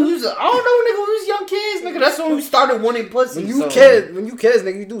 Nigga, we was, I don't know, nigga, we was young kids, nigga. That's when we started wanting pussy. When you kids,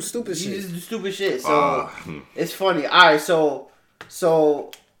 nigga, you do stupid shit. You just do stupid shit. So it's funny. All right, so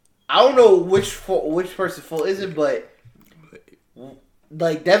I don't know which person's fault is it, but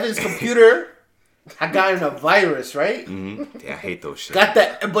like Devin's computer, I got in a virus, right? Mm-hmm. Yeah, I hate those shit. Got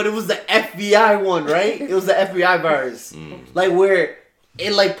that, but it was the FBI one, right? It was the FBI virus, like where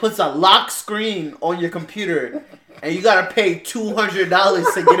it like puts a lock screen on your computer. And you gotta pay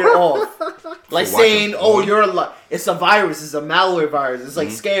 $200 to get it off. Like saying, "Oh, it's a virus. It's a malware virus. It's like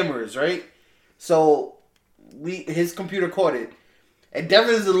scammers, right?" So his computer caught it, and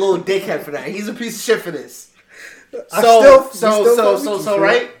Devin is a little dickhead for that. He's a piece of shit for this. So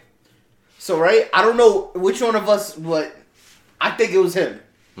right. I don't know which one of us, but I think it was him.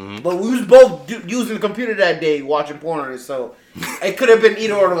 But we was both using the computer that day, watching porn on it. So it could have been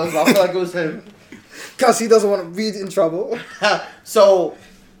either one of us. But I feel like it was him. Cause he doesn't want to be in trouble. So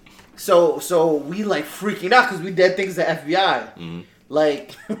we like freaking out because we did things to FBI.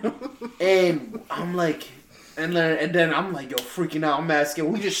 Like, and I'm like, and then I'm like, yo, freaking out. I'm mad scared.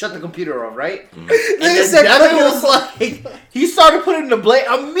 We just shut the computer off, right? And then Devin was like, he started putting the blame.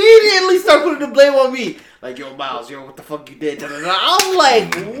 Immediately started putting the blame on me. Like, yo, Miles, what the fuck you did? I'm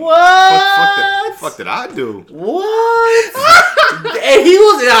like, what? Fuck did I do? What? And he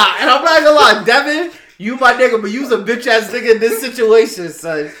was and I'm not gonna lie, Devin, you my nigga, but you was a bitch ass nigga in this situation,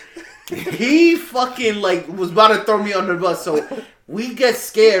 son. He fucking like was about to throw me under the bus, so we get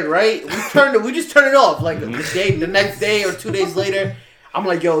scared, right? We just turn it off. Like the next day or 2 days later, I'm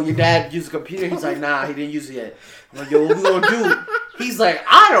like, yo, your dad used a computer? He's like, nah, he didn't use it yet. I'm like, yo, what we gonna do? He's like,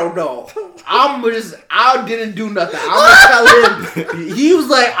 I don't know. I didn't do nothing. I'm gonna tell him. He was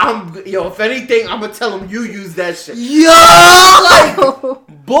like, if anything, I'm gonna tell him you use that shit. Yo!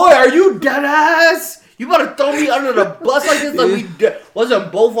 Like, boy, are you dead ass? You about to throw me under the bus like this? Like we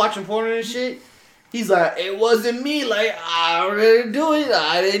wasn't both watching porn and shit? He's like, it wasn't me. Like, I didn't do it.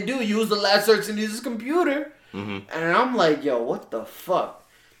 I didn't do it. Use the last search and use his computer. And I'm like, yo, what the fuck?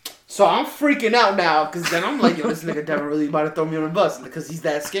 So I'm freaking out now because then I'm like, yo, this nigga Devin really about to throw me on the bus because he's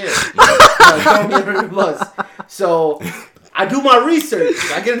that scared. Throw me under the bus. So I do my research.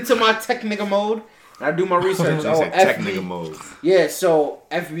 I get into my tech nigga mode. And I do my research. Tech nigga mode. Yeah, so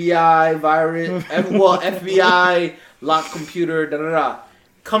FBI virus. FBI locked computer. Da da da.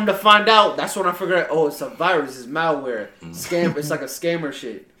 Come to find out, that's when I figured out. Oh, it's a virus. It's malware. Scam. It's like a scammer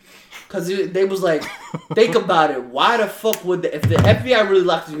shit. Cause they was like, think about it. Why the fuck would if the FBI really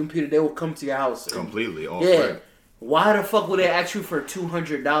locked your computer, they would come to your house completely? Right. Why the fuck would they ask you for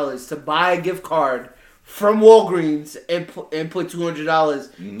 $200 to buy a gift card from Walgreens and put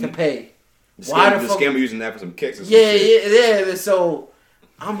 $200 to pay? Why the scammer using that for some kicks? Or some shit. Yeah. So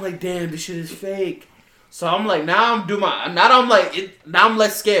I'm like, damn, this shit is fake. So I'm like, now I'm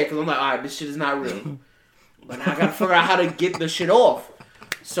less scared because I'm like, all right, this shit is not real. But now I gotta figure out how to get the shit off.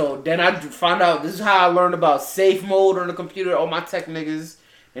 So then I found out, this is how I learned about safe mode on the computer. All my tech niggas,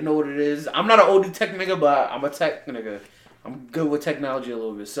 they know what it is. I'm not an OD tech nigga, but I'm a tech nigga. I'm good with technology a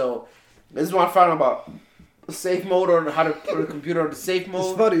little bit. So this is what I found out about safe mode or how to put a computer on the safe mode.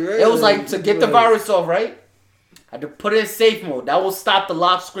 It's funny, right? It was like to get the virus off, right? I had to put it in safe mode. That will stop the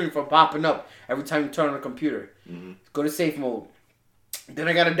lock screen from popping up every time you turn on the computer. Go to safe mode. Then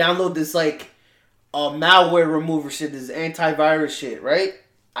I gotta download this like malware remover shit, this antivirus shit, right?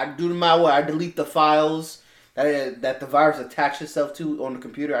 I do the malware. I delete the files that the virus attached itself to on the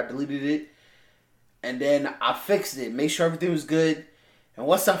computer. I deleted it. And then I fixed it. Made sure everything was good. And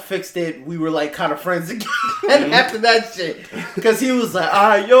once I fixed it, we were like kind of friends again after that shit. Because he was like, all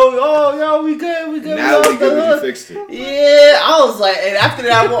right, yo, we good. Now we good when you fixed it. Yeah, I was like, and after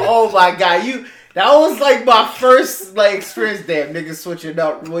that, oh my God, that was like my first like experience. Damn, niggas switching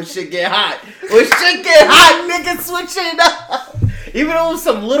up when shit get hot. Niggas switching up. Even though it was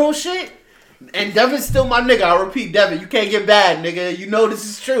some little shit, and Devin's still my nigga. I repeat, Devin, you can't get bad, nigga. You know this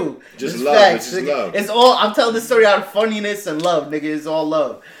is true. Just love. Facts, it's just love. It's all. I'm telling this story out of funniness and love, nigga. It's all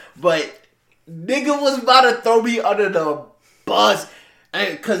love. But nigga was about to throw me under the bus,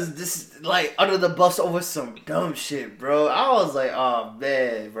 cause this like under the bus over some dumb shit, bro. I was like, oh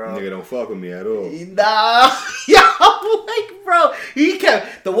man, bro. Nigga don't fuck with me at all. Nah, I'm like, bro. He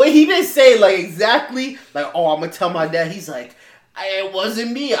kept the way he didn't say like exactly like, oh, I'm gonna tell my dad. He's like, it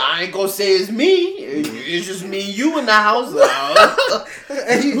wasn't me. I ain't gonna say it's me. It's just me and you in the house.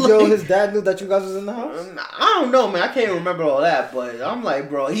 And his dad knew that you guys was in the house? I don't know, man. I can't remember all that. But I'm like,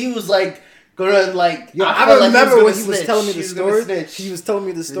 bro, he was like, Gonna like. Yo, I remember like when he was telling me the story. He was telling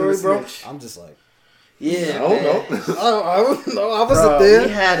me the story, bro. I'm just like, yeah, no. I don't know. I wasn't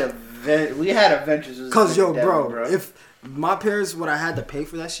there. We had adventures. Cause yo, bro, if my parents would have had to pay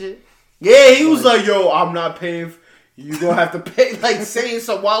for that shit. Yeah, he was like, yo, I'm not paying. You gonna have to pay, like saying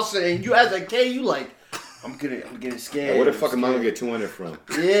some wild shit, and you as a kid, you like, I'm getting scared. Where the fuck am I gonna get 200 from?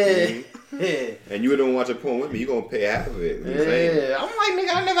 Yeah, yeah. And you don't watch a porn with me, you gonna pay half of it. Yeah, I'm like,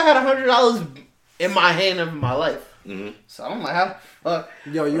 nigga, I never had $100 in my hand in my life. Mm-hmm. So I'm like, how?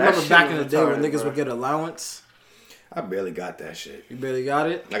 Yo, you remember back in the day when niggas would get allowance? I barely got that shit. You barely got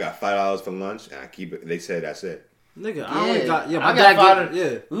it? I got $5 for lunch, and I keep it. They said that's it. Nigga, I only got my dad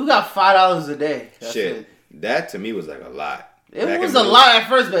gave, we got $5 a day. That's shit. It. That to me was like a lot. It was a lot at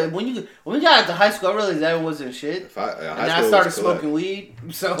first, but when we got into high school, I realized that wasn't shit. And I started smoking weed.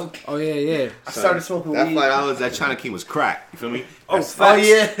 So yeah. I started smoking weed. That $5 that China King was crack. You feel me? Oh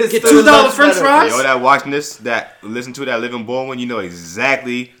yeah. Get $2 French fries. Yo, that watching this, that listen to that Living Born, you know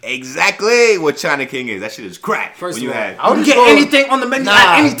exactly what China King is. That shit is crack. First when you had, I would get anything on the menu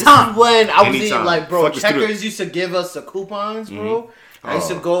at any time. When I was eating, like, bro, Checkers used to give us the coupons, bro. Mm-hmm. I used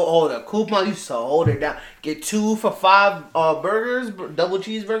to go, the coupon used to hold it down. Get 2 for $5 burgers, double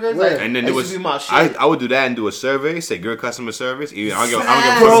cheeseburgers. Like, and then there was, I would do that and do a survey, say good customer service. I'll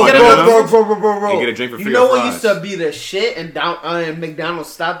get bro. And get a drink for free. You know what used to be the shit and McDonald's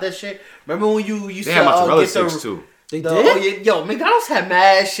stopped that shit? Remember when you used to get mozzarella sticks too. They did? Yo, McDonald's had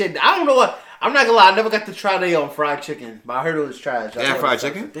mad shit. I don't know what. I'm not gonna lie, I never got to try their fried chicken, but I heard it was trash. They had fried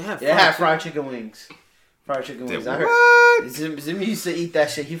chicken? They had fried chicken wings. Fried chicken wings. I heard. Zim used to eat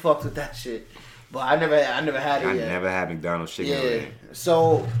that shit. He fucked with that shit, but I never had it yet. I never had McDonald's chicken. Yeah.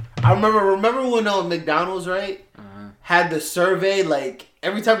 So I remember when McDonald's had the survey, like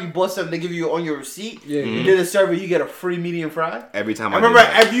every time you bought something, they give you on your receipt. Yeah. You did a survey, you get a free medium fry. Every time I remember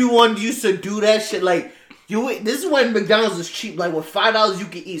everyone used to do that shit. Like this is when McDonald's was cheap. Like with $5, you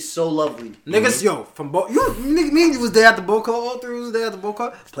could eat so lovely. Niggas, yo, from me and you was there at the bowl call. All three was there at the bowl call.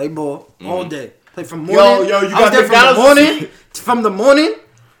 Play ball all day. Play from morning. Yo, you got McDonald's from the morning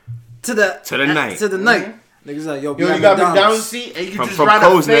to the night. To the night. Niggas like, yo, you got McDonald's seat and you just write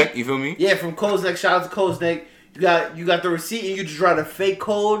a fake. You feel me? Yeah, from Cole's Neck. Shout out to Cole's Neck. You got the receipt and you just write a fake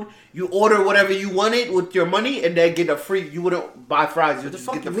code. You order whatever you wanted with your money and then get a free. You wouldn't buy fries. You just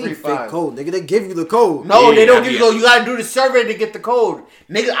get the free fries. Fake code, nigga. They give you the code. No, they don't give you the code. You gotta do the survey to get the code,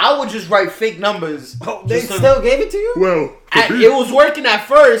 nigga. I would just write fake numbers. Oh, they still gave it to you? Well, it was working at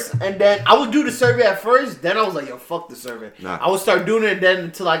first, and then I would do the survey at first. Then I was like, yo, fuck the survey. Nah. I would start doing it, and then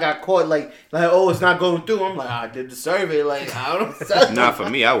until I got caught, like, oh, it's not going through. I'm like, I did the survey. Like, I don't know. Nah, for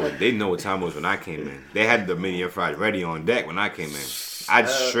me, they know what time it was when I came in. They had the medium fries ready on deck when I came in. I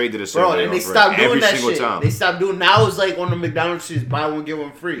straight did a survey. Bro, and they stopped doing that shit. Time. They stopped doing. Now it's like on the McDonald's shit, buy one get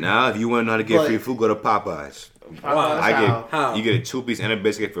one free. Now, if you want to know how to get free food, go to Popeyes. How? You get a 2-piece and a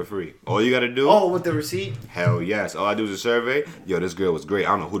biscuit for free. All you gotta do. Oh, with the receipt? Hell yes. All I do is a survey. Yo, this girl was great. I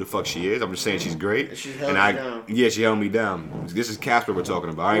don't know who the fuck she is. I'm just saying she's great. She held me down. Yeah, she held me down. This is Casper we're talking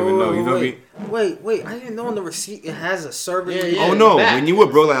about. I don't even know. You feel me? Wait. I didn't know on the receipt it has a survey. Yeah, oh no, when you were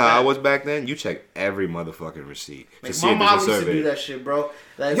broke like how I was back then, you check every motherfucking receipt to see my if mom there's a used survey. to do that shit, bro.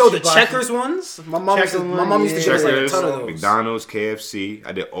 Like, yo, the Checkers ones? My mom used to get like a ton of those. McDonald's, KFC.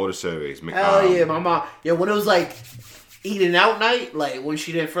 I did all the surveys. Hell yeah, my mom. Yeah, when it was like eating out night, like when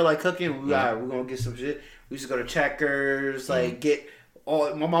she didn't feel like cooking, we're gonna get some shit. We used to go to Checkers, like get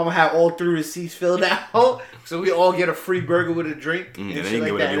all. My mama had all 3 receipts filled out, so we all get a free burger with a drink. And then you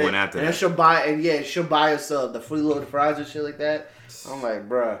get whatever you want after that. And then she'll buy us the fully loaded fries and shit like that. I'm like,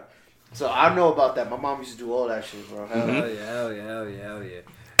 bruh. So I know about that. My mom used to do all that shit, bro. Hell yeah.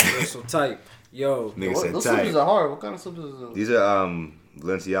 So type. Yo. Nigga said those tight. slippers are hard. What kind of slippers are those? These are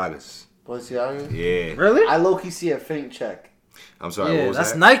Balenciagas. Balenciagas? Yeah. Really? I low-key see a faint check. I'm sorry, what was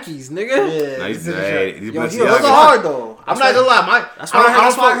that's that? Nikes, nigga. Yeah. These those Balenciagas. are hard, though. I'm not gonna lie. That's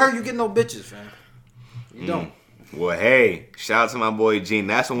why I heard you get no bitches, fam. You don't. Well, hey, shout out to my boy Gene.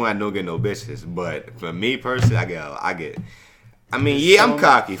 That's the one I don't get no bitches. But for me personally, I get. I mean, yeah, I'm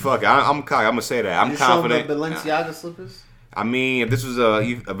cocky. Fuck it. I'm cocky. I'm gonna say that. I'm confident. You showing the Balenciaga slippers? I mean, if this was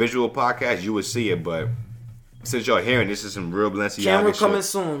a visual podcast, you would see it. But since y'all hearing, this is some real Balenciaga Camera shit. coming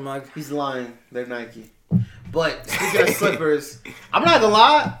soon, Mike. He's lying. They're Nike. But speaking of slippers, I'm not gonna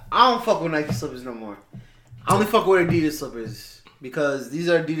lie. I don't fuck with Nike slippers no more. I only fuck with Adidas slippers because these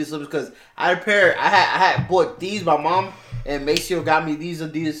are Adidas slippers. Because I had a pair. I had bought these. My mom and Maceo got me these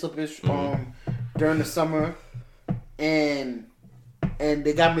Adidas slippers during the summer, and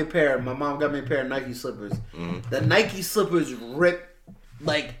they got me a pair. My mom got me a pair of Nike slippers. Mm-hmm. The Nike slippers ripped.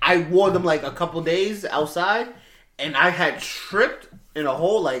 Like, I wore them like a couple days outside, and I had tripped in a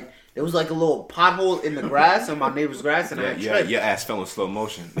hole. Like, There was like a little pothole in the grass, in my neighbor's grass, and I tripped. Your ass fell in slow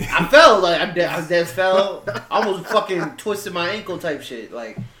motion. I fell, like, I just fell. I almost fucking twisted my ankle type shit.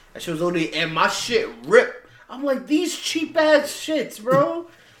 Like, that shit was only, and my shit ripped. I'm like, these cheap ass shits, bro.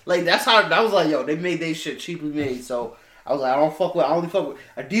 Like, that's how, that was like, yo, they made they shit cheaply made, so. I was like, I only fuck with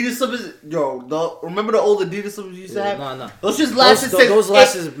Adidas slippers. Yo, remember the old Adidas slippers you used to have? No. Those just lasted those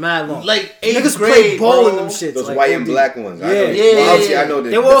lasted mad long. Like niggas grade, play ball bro. in them shits. Those like white and black ones. Yeah. I know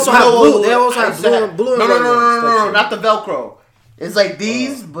this. They will also have blue. They also have blue and white ones. No, not the Velcro. It's like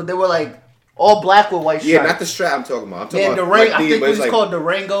these, but they were like all black with white stripes. Yeah, not the strap I'm talking about. I'm talking about I think it was called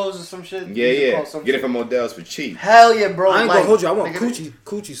Durangos or some shit. Yeah. Get it from Models for cheap. Hell yeah, bro. I ain't gonna hold you. I want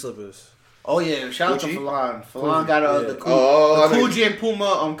Coochie slippers. Oh yeah, shout out to Falon. Falon got the Coogee and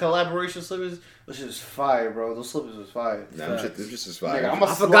Puma collaboration slippers, which is fire, bro. Those slippers was fire. Nah, this just is fire.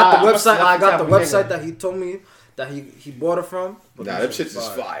 I forgot the website. I forgot the website that he told me that he bought it from. Nah, them shits is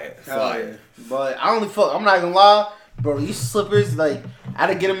fire. Fire. But I'm not gonna lie, bro. These slippers, like, I had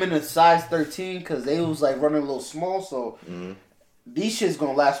to get them in a size 13 because they was like running a little small. So these shits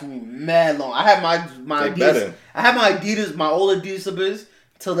gonna last me mad long. I had my Adidas. Better. I had my old Adidas slippers.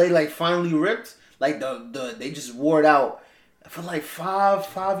 Till they like finally ripped, like they just wore it out for like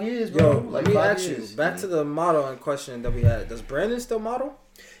five years, bro. Yo, like let me ask you back to the model in question that we had. Does Brandon still model?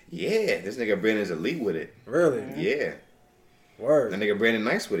 Yeah, this nigga Brandon's elite with it. Really? Yeah. Word. That nigga Brandon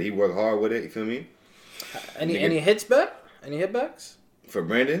nice with it. He worked hard with it. You feel me? Any hits back? Any hitbacks? For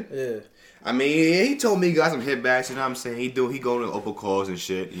Brandon? Yeah. I mean, he told me he got some hitbacks, you know what I'm saying? He going to open calls and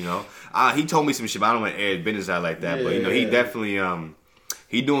shit, you know. He told me some shit, but I don't want to air his business out like that. Yeah, but, you know, he definitely,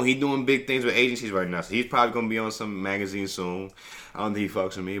 he doing big things with agencies right now. So he's probably going to be on some magazine soon. I don't think he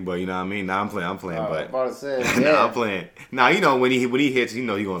fucks with me, but you know what I mean? Nah, I'm playing, but. About to say, Nah, I'm playing. Nah, you know, when he hits, you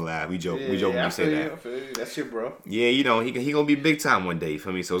know he going to laugh. We joke when we say that. That's your bro. Yeah, you know, he going to be big time one day, you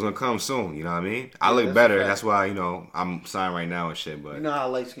feel me? So it's going to come soon, you know what I mean? I look better. That's why, you know, I'm signed right now and shit, but. You know how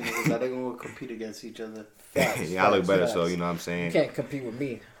light-skinned niggas are. They're going to compete against each other. I look better, so you know what I'm saying? You can't compete with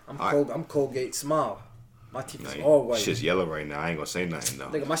me. I'm Colgate Smile. My teeth is all white. Shit's yellow right now. I ain't gonna say nothing though.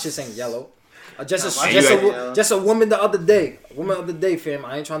 Nigga, my shit ain't yellow. Just a woman the other day, fam.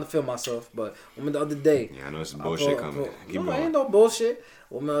 I ain't trying to feel myself, but woman the other day. Yeah, I know some bullshit coming. Ain't no bullshit.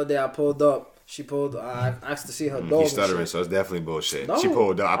 Woman the other day I pulled up. I asked to see her dog. He's stuttering, so it's definitely bullshit. No. She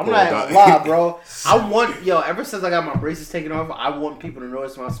pulled up. I'm not gonna lie, bro. Ever since I got my braces taken off, I want people to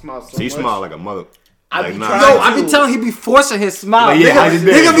notice my smile so much. You smile like a mother. I be telling he be forcing his smile. Like, yeah,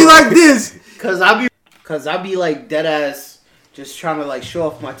 nigga be like this. Cause I be like dead ass just trying to like show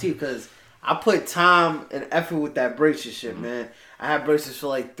off my teeth. Cause I put time and effort with that braces shit, man. I had braces for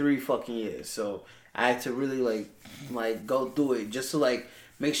like 3 fucking years, so I had to really like go through it just to like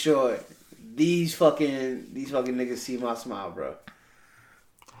make sure these fucking niggas see my smile, bro.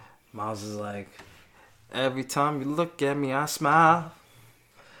 Miles is like, every time you look at me, I smile.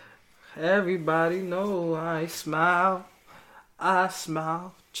 Everybody know I smile. I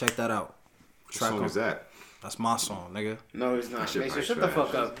smile. Check that out. What song is that? That's my song, nigga. No, it's not. Mason, shut the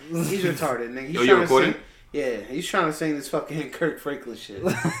fuck up. He's retarded, nigga. You recording? Yeah, he's trying to sing this fucking Kirk Franklin shit.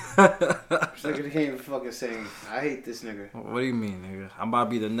 This nigga can't even fucking sing. I hate this nigga. What do you mean, nigga? I'm about to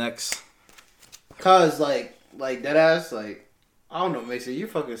be the next. Cause like that ass, like, I don't know, Mason, you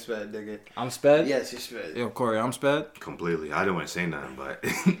fucking sped, nigga. I'm sped? Yes, you're sped. Yo, Kourey, I'm sped? Completely. I didn't want to say nothing, but...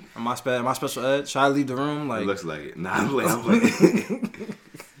 Am I sped? Am I special ed? Should I leave the room? Like, it looks like it. Nah, I'm playing.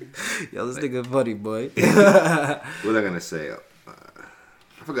 Yo, this nigga funny, boy. What was I going to say? I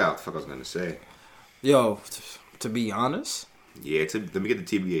forgot what the fuck I was going to say. Yo, to be honest... Yeah, let me get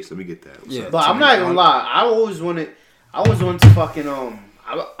the TBH. Let me get that. Yeah, but I'm not gonna lie. I always wanted to fucking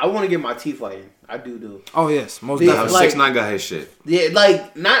I want to get my teeth whitened. I do. Oh yes, most definitely. Like, 6ix9ine got his shit. Yeah,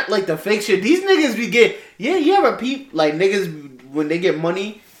 like not like the fake shit. These niggas be get. Yeah, you ever peep like niggas when they get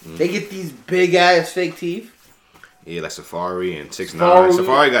money, they get these big ass fake teeth. Yeah, like Safari and 6ix9ine.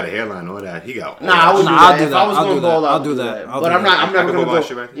 Safari got a hairline, all that. He got. I'll do that. If I was going bald, I'll do that. But I'm never gonna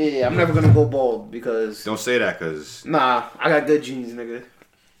go. Right? Yeah, I'm never gonna go bald because. Don't say that, cause. Nah, I got good genes, nigga.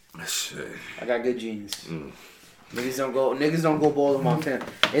 Shit. I got good genes. Niggas don't go bald in Montana.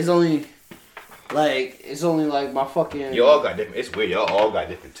 It's only like my fucking. You all got different. It's weird. Y'all all got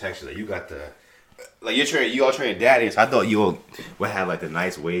different textures. Like you got the. Like you all train daddies. I thought you all would have like the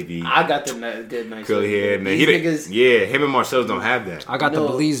nice wavy. I got the good nice curly hair. Man, him and Marcel don't have that. I got the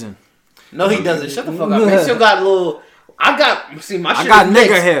Belizean. No, he doesn't. Shut the fuck up. He still got a little. I got my shit. I got is nigga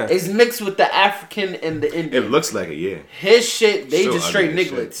mixed. hair. It's mixed with the African and the Indian. It looks like it, yeah. His shit, they So just straight ugly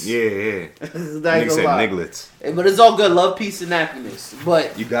as nigglets. shit. Yeah. Nigga said nigglets. But it's all good. Love, peace, and happiness.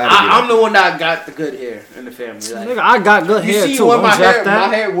 But You gotta I'm the one that got the good hair in the family. Like, Nigga, I got good you hair see too. when Don't jack that.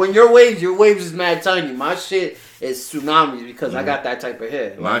 my hair, when your waves is mad tiny. My shit is tsunamis because I got that type of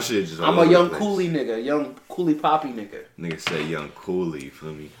hair. My shit just. I'm a young Kourey nigga, young Kourey Poppy nigga. Nigga say young Kourey, you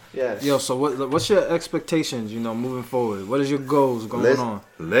feel me? Yes. Yo, so what's your expectations? You know, moving forward. What is your goals going on?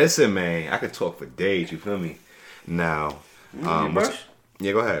 Listen, man, I could talk for days. You feel me? Now, brush?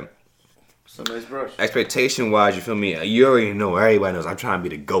 Yeah, go ahead. Some nice brush. Expectation wise, you feel me? You already know. Everybody knows. I'm trying to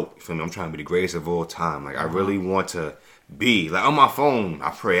be the GOAT. You feel me? I'm trying to be the greatest of all time. Like I really want to be like on my phone.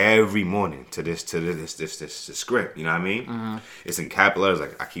 I pray every morning to this script. You know what I mean? It's in capital letters.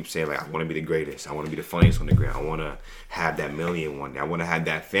 Like I keep saying, like I want to be the greatest. I want to be the funniest on the ground. I want to have that million one day. I want to have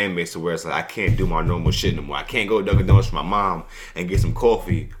that fan base to where it's like I can't do my normal shit no more. I can't go to Dunkin' Donuts for my mom and get some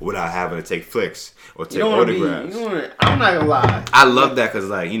coffee without having to take flicks or take autographs. I'm not gonna lie. I love that because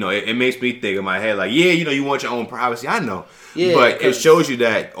like, you know, it makes me think in my head like, yeah, you know, you want your own privacy. I know. Yeah, but it shows you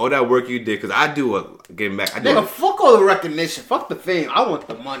that all that work you did, because I do getting back. Nigga, fuck all the recognition, fuck the fame. I want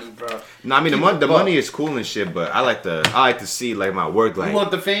the money, bro. No, I mean the money is cool and shit, but I like to see like my work. Like you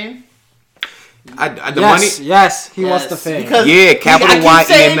want the fame? Money. Yes, he wants the fame. Because capital I Y keep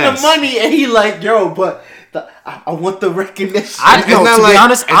saying E M S. the money, and he like, yo, but I want the recognition. To be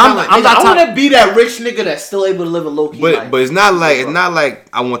honest, I want to be that rich nigga that's still able to live a low key life. But it's not like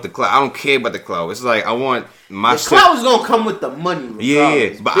I want the clout. I don't care about the clout. It's like I want my shit. The clout is gonna come with the money. Regardless.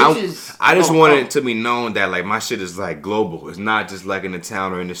 Yeah, but I just want it to be known that like my shit is like global. It's not just like in the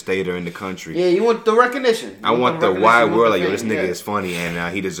town or in the state or in the country. Yeah, you want the recognition. I want the wide world. Like, yo, this nigga is funny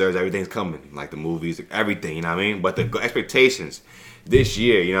and he deserves everything's coming. Like the movies, everything. You know what I mean? But the expectations this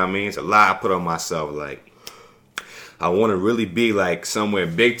year, you know what I mean? It's a lot I put on myself. Like I want to really be like somewhere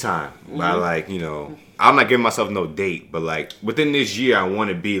big time. By like, you know, I'm not giving myself no date, but like within this year, I want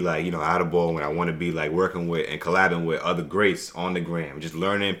to be like, you know, out of ball, and I want to be like working with and collabing with other greats on the gram, just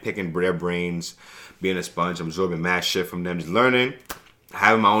learning, picking their brains, being a sponge, absorbing mad shit from them, just learning,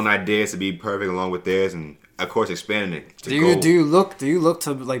 having my own ideas to be perfect along with theirs, and of course expanding it. Do you look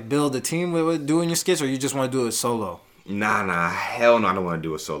to like build a team with doing your skits, or you just want to do it solo? Nah, hell no, I don't want to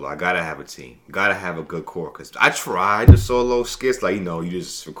do a solo. I gotta have a team. Gotta have a good core. Because I tried the solo skits. Like, you know, you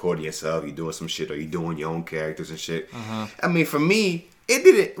just recording yourself, you doing some shit, or you doing your own characters and shit. I mean, for me,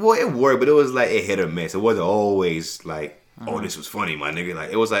 it worked, but it was like it hit or miss. It wasn't always like, oh, this was funny, my nigga.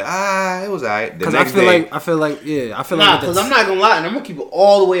 Like, it was like, it was alright. The next day. I feel like. Nah, because I'm not gonna lie, and I'm gonna keep it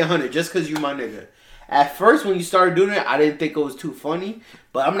all the way 100 just because you my nigga. At first, when you started doing it, I didn't think it was too funny.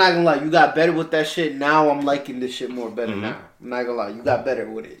 But I'm not gonna lie, you got better with that shit. Now I'm liking this shit more better now. I'm not gonna lie, you got better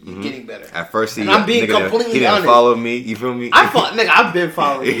with it. You're getting better. At first, I'm being completely he didn't honest. follow me. You feel me? Nigga, I've been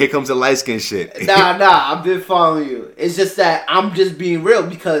following you. Here comes the light skin shit. Nah, I've been following you. It's just that I'm just being real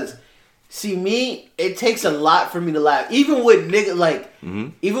because, see, me, it takes a lot for me to laugh. Even with nigga, like,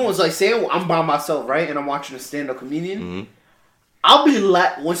 even when it's like saying I'm by myself, right, and I'm watching a stand-up comedian. I'll be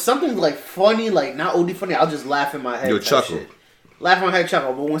when something's like funny, like not OD funny, I'll just laugh in my head. You'll chuckle. Shit. Laugh in my head,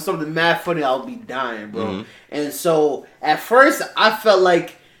 chuckle. But when something mad funny, I'll be dying, bro. And so at first, I felt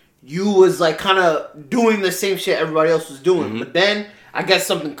like you was like kind of doing the same shit everybody else was doing. But then I guess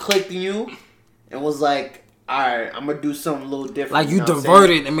something clicked in you and was like, all right, I'm gonna do something a little different. Like you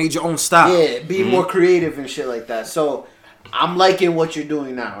diverted and made your own style. Yeah, be more creative and shit like that. So I'm liking what you're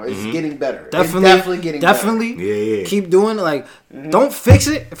doing now. It's getting better. Definitely getting better. Yeah. Keep doing it. Like, don't fix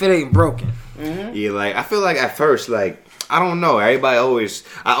it if it ain't broken. Yeah, like I feel like at first, like I don't know. I always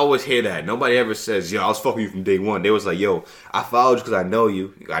hear that. Nobody ever says, yo, I was fucking you from day one. They was like, yo, I followed you because I know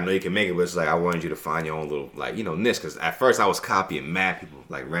you. I know you can make it, but it's like I wanted you to find your own little, like, you know, niche. Because at first I was copying mad people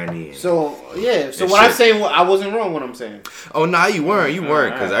like Randy. And, so what I'm saying, I wasn't wrong. What I'm saying. Oh no, you weren't. You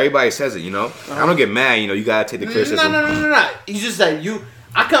weren't because everybody says it. You know, I don't get mad. You know, you gotta take the criticism. No. It's just that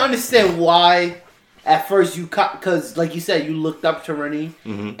I can understand why. At first, because like you said, you looked up to Rennie,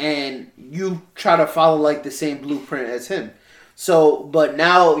 and you try to follow like the same blueprint as him. So, but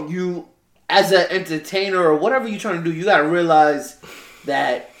now you, as an entertainer or whatever you're trying to do, you gotta realize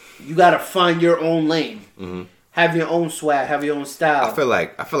that you gotta find your own lane, have your own swag, have your own style. I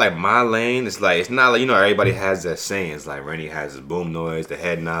feel like my lane is like, it's not like, you know, everybody has that saying. It's like Rennie has his boom noise, the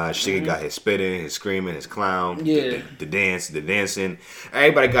head nod. Shiggy got his spitting, his screaming, his clown, the dancing.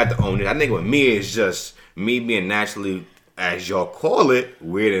 Everybody got to own it. I think with me, it's just me being naturally, as y'all call it,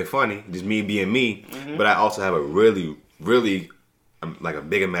 weird and funny. Just me being me. But I also have a really, really, like a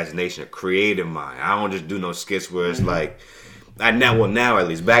big imagination, a creative mind. I don't just do no skits where it's like, Now at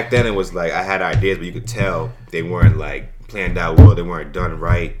least. Back then it was like I had ideas, but you could tell they weren't like planned out well. They weren't done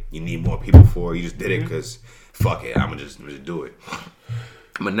right. You need more people for it. You just did it because fuck it. I'm gonna just do it.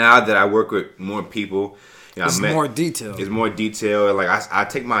 But now that I work with more people, you know, it's more detailed. It's more detailed. Like I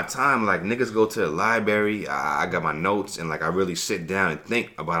take my time. Like niggas go to the library. I got my notes and like I really sit down and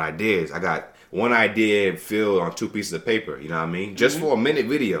think about ideas. I got one idea filled on 2 pieces of paper. You know what I mean? Just for a minute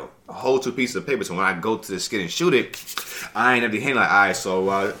video, a whole 2 pieces of paper. So when I go to the skit and shoot it, I ain't empty hand. Like, all right,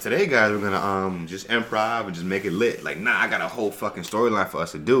 so today, guys, we're gonna just improv and just make it lit. Like, nah, I got a whole fucking storyline for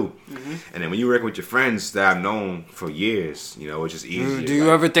us to do. And then when you work with your friends that I've known for years, you know, it's just easier. Do you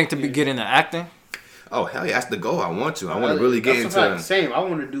ever think to be getting into acting? Oh hell yeah, that's the goal. I want to. I want to really get into. Same. I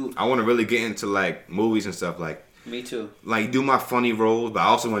want to really get into like movies and stuff. Like me too. Like do my funny roles, but I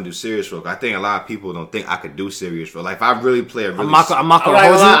also want to do serious roles. I think a lot of people don't think I could do serious roles. Like if I really play a really, I'm not gonna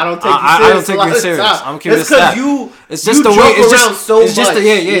hold you. I don't take you serious. I'm curious. It's just the way. It's just the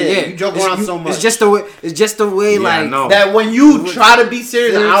yeah. You joke around so much. It's just the way. Like that when you try to be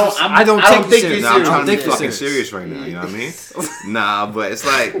serious, I don't think you're serious. I'm trying to be fucking serious right now. You know what I mean? Nah, but it's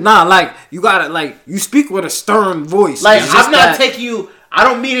like like you gotta like you speak with a stern voice. Like I'm not taking you. I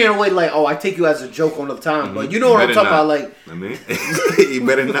don't mean it in a way like, oh, I take you as a joke all the time, but you know what I'm talking about. Like, I mean, you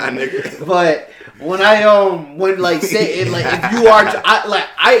better not, nigga. But when I when like say it, like if you are,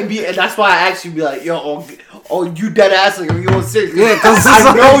 and that's why I actually be like, yo, oh, you dead ass, like, are you on serious? Yeah, because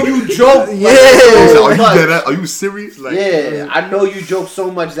I know you joke. Are you serious? Like, yeah, I know you joke so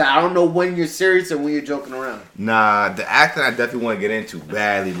much that I don't know when you're serious and when you're joking around. Nah, the acting I definitely want to get into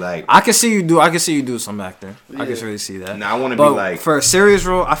badly. Like, I can see you do some acting. Yeah. I can really see that. Nah, I want to be like for a serious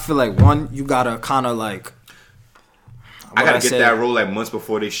role. I feel like one, you gotta kind of like. I gotta get that role like months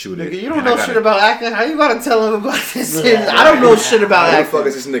before they shoot it. Nigga, you don't know shit about acting. How you gotta tell him about this? I don't know shit about acting. What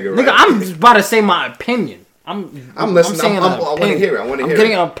the fuck is this nigga? Right? Nigga, I'm about to say my opinion. I'm listening. I want to hear it. I'm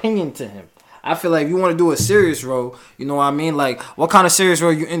getting an opinion to him. I feel like if you want to do a serious role, you know what I mean? Like, what kind of serious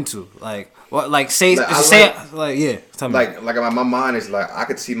role you into? Like, what? Like, tell me. Like my mind is like, I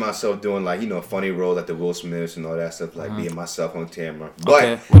could see myself doing like, you know, funny roles like the Will Smiths and all that stuff, like being myself on camera.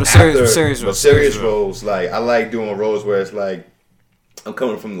 But what a serious roles, like I like doing roles where it's like, I'm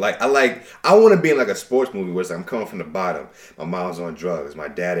coming from like I want to be in like a sports movie where it's like I'm coming from the bottom. My mom's on drugs. My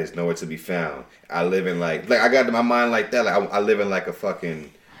dad is nowhere to be found. I live in like I got my mind like that. Like I live in like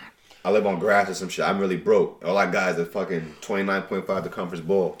I live on grass or some shit. I'm really broke. All I got is a fucking 29.5 circumference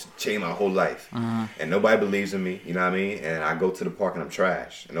ball to change my whole life. And nobody believes in me. You know what I mean? And I go to the park and I'm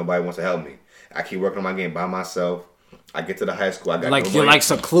trash. And nobody wants to help me. I keep working on my game by myself. I get to the high school. I got like nobody. You're like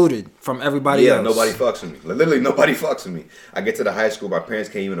secluded from everybody else. Yeah, nobody fucks with me. Literally, nobody fucks with me. I get to the high school. My parents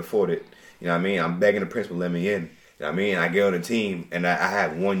can't even afford it. You know what I mean? I'm begging the principal to let me in. You know what I mean? I get on the team, and I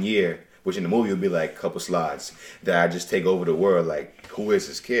have 1 year, which in the movie would be like a couple slides, that I just take over the world. Like, who is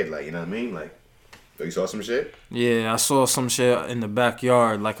this kid? Like, you know what I mean? Like, you saw some shit? Yeah, I saw some shit in the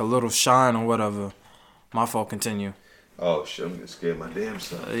backyard, like a little shine or whatever. My fault, continue. Oh shit! I'm getting scared my damn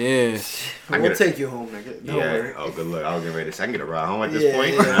son. Yeah, we'll take you home, nigga. Don't worry. Oh, good luck. I was getting ready to say I can get a ride home at this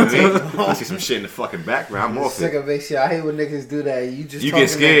point. You know what I mean? I see some shit in the fucking background. I'm off sick of big shit. I hate when niggas do that. You get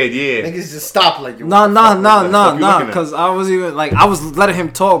scared, yeah. Niggas just stop like you. No. Because I was even like I was letting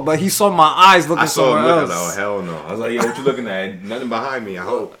him talk, but he saw my eyes looking somewhere else. Oh hell no! I was like, yo, what you looking at? Nothing behind me. I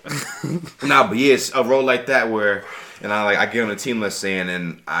hope. Nah, but yeah, it's a role like that where. And I get on the team, let's say, and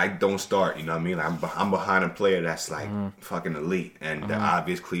then I don't start. You know what I mean? I'm behind a player that's like fucking elite, and the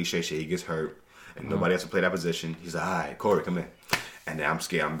obvious cliche shit. He gets hurt, and nobody else to play that position. He's like, all right, Kourey, come in. And then I'm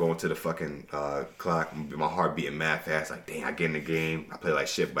scared. I'm going to the fucking clock. My heart beating mad fast. Like, dang, I get in the game. I play like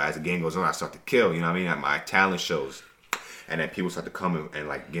shit, but as the game goes on, I start to kill. You know what I mean? My talent shows. And then people start to come and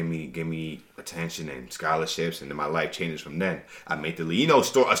like give me attention and scholarships, and then my life changes from then. I make the league, you know,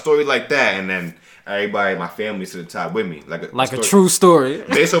 a story like that, and then everybody, my family's to the top with me, like a true story,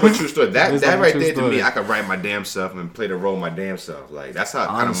 based off a true story. That right there to me, I could write my damn self and play the role my damn self. Like that's how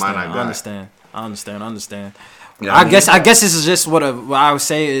kind of mind I got. I understand. You know I guess this is just what I would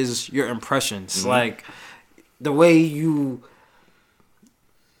say is your impressions, like the way you.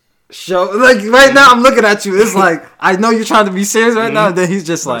 Show like right now I'm looking at you. It's like I know you're trying to be serious right now. And then he's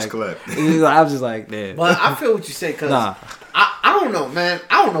just like, I'm just like, damn. But I feel what you say because I don't know, man.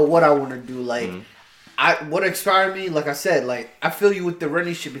 I don't know what I want to do. Like, what inspired me, like I said, like I feel you with the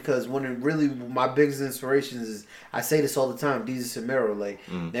running shit because when it really my biggest inspirations is I say this all the time. Jesus and Mero, like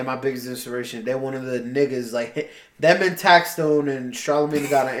they're my biggest inspiration. They're one of the niggas like them and Taxstone and Charlamagne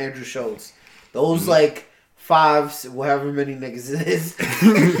got and Andrew Schultz. Those like. 5, however many niggas it is.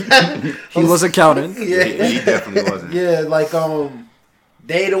 He wasn't counting. Yeah, he definitely wasn't. Yeah, like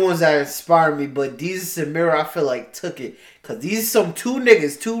they the ones that inspired me. But Deezus and Miro, I feel like took it. Because these are two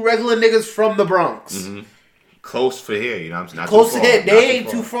regular niggas from the Bronx. Mm-hmm. Close for here, you know what I'm saying? Not close to here. They ain't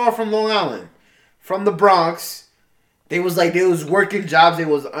too far from Long Island. From the Bronx. They was working jobs they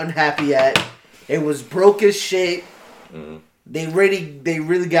was unhappy at. They was broke as shit. Mm-hmm. They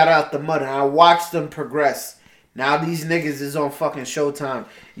really got out the mud, and I watched them progress. Now these niggas is on fucking Showtime.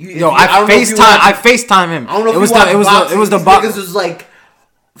 I FaceTime him. I don't know if it was the niggas was like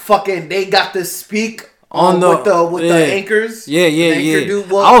fucking. They got to speak on with the anchors. Yeah.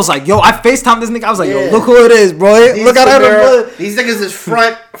 Dude, I was like, I FaceTime this nigga. I was like, look who it is, bro. Look at him. These niggas is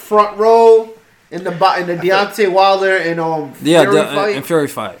front row in the Deontay Wilder and Fury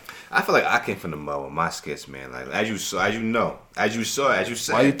fight. I feel like I came from the mud with my skits, man. Like as you said. Why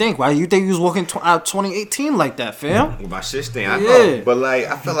you think you was walking out 2018 like that, fam? With my shit thing, I know. But like,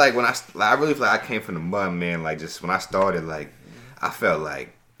 I feel like I really feel like I came from the mud, man. Like just when I started, like I felt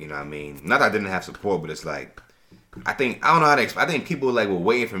like, you know what I mean? Not that I didn't have support, but it's like I don't know how to explain. I think people like were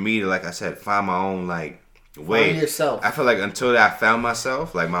waiting for me to, like I said, find my own like way. Find yourself. I feel like until I found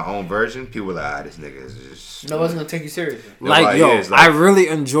myself, like my own version, people were like, this nigga is just... No one's gonna take you seriously. I really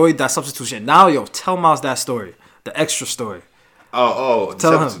enjoyed that substitution. Now, tell Miles that story. The extra story. Tell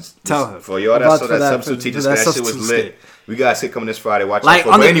him. For y'all that saw that substitute teacher, that shit was lit. We got shit coming this Friday. Watch out for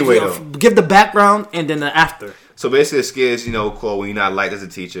it. But anyway, though. Give the background and then the after. So basically, the skits, Cole, when you're not liked as a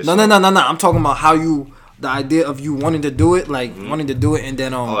teacher. No. I'm talking about how you... The idea of you wanting to do it, wanting to do it, and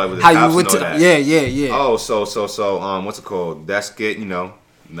then how you went to yeah. Oh, so what's it called? That skit,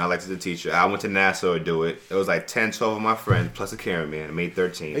 not like to the teacher. I went to Nassau to do it. It was like 10, 12 of my friends plus a cameraman. I made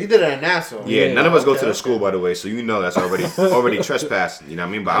 13. You did it at Nassau. Yeah, none of us go to the school, by the way, so that's already trespassing. You know what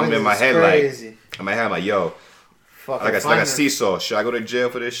I mean? But I'm in my head like, yo. Like a seesaw. Should I go to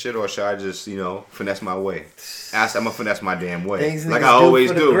jail for this shit, or should I just, finesse my way? I'm gonna finesse my damn way, things like I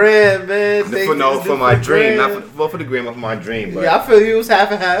always do. Gram, man. For my dream, not for the gram, but for my dream. But yeah, I feel you was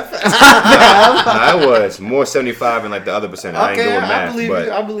half and half. I was more 75 and like the other percent. I ain't good with math.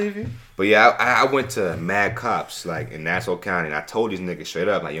 I believe you. But yeah, I went to Mad Cops like in Nassau County, and I told these niggas straight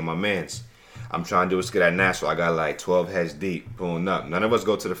up, like, yo, my mans, I'm trying to do a skit at Nassau. I got like 12 heads deep pulling up. None of us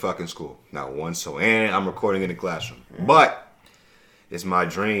go to the fucking school. Not one soul. And I'm recording in the classroom. But it's my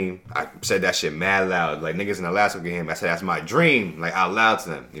dream. I said that shit mad loud. Like niggas in Alaska get him. I said that's my dream. Like out loud to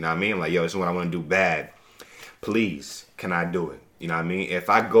them. You know what I mean? Like, yo, this is what I want to do bad. Please, can I do it? You know what I mean? If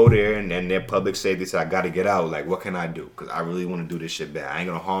I go there and then their public safety said I got to get out, like what can I do? Because I really want to do this shit bad. I ain't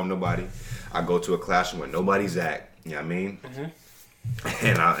going to harm nobody. I go to a classroom where nobody's at. You know what I mean? Mm-hmm.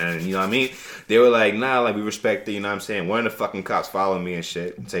 And you know what I mean? They were like, nah, like we respect it, you know what I'm saying? One of the fucking cops followed me and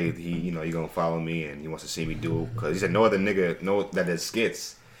shit. And say he gonna follow me and he wants to see me do it. Because he said no other nigga know that there's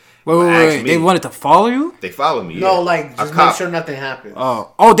skits. Wait. They wanted to follow you? They followed me, No, like, just make sure nothing happens.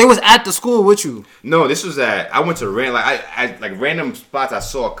 Oh, they was at the school with you? No, this was I went to random spots. I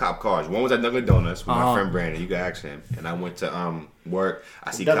saw cop cars. One was at Dunkin' Donuts with my friend Brandon. You can ask him. And I went to work. I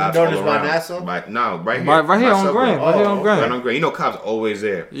see cops all around. By Nassau? Right here. Right here on Grand. Right on Grand. You know cops always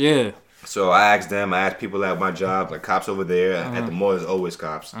there. Yeah. So I asked them. I asked people at my job, like cops over there. At the mall, there's always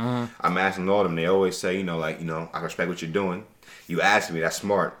cops. I'm asking all of them. They always say, I respect what you're doing. You asked me, that's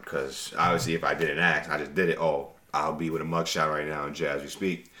smart, because obviously if I didn't ask, I just did it. I'll be with a mugshot right now in jail as we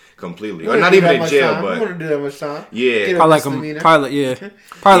speak, completely. Or not even in jail, but... You wouldn't do that much time. Yeah. Probably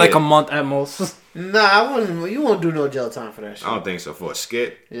like a month at most. Nah, I wouldn't. You won't do no jail time for that shit. I don't think so. For a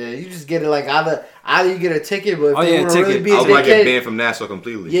skit? Yeah, you just get it like either you get a ticket, but if you want to really be a dickhead... I might get banned from Nassau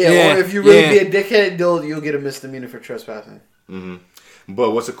completely. Yeah, or if you really be a dickhead, you'll get a misdemeanor for trespassing. Mm-hmm.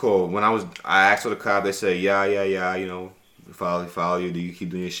 But what's it called? When I asked for the cop, they said, yeah, follow you. Do you keep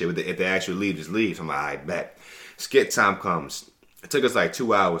doing your shit? But if they actually leave, just leave. So I'm like, I bet. Skit time comes. It took us like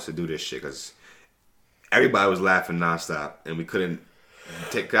 2 hours to do this shit because everybody was laughing nonstop, and we couldn't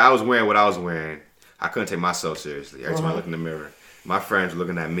take. Cause I was wearing what I was wearing. I couldn't take myself seriously. Every time I looked in the mirror, my friends were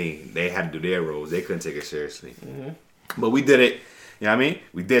looking at me. They had to do their roles. They couldn't take it seriously. But we did it. You know what I mean?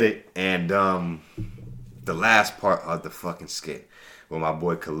 We did it. And the last part of the fucking skit, where my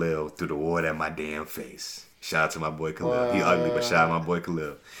boy Khalil threw the water at my damn face. Shout out to my boy Khalil. He ugly, but shout out my boy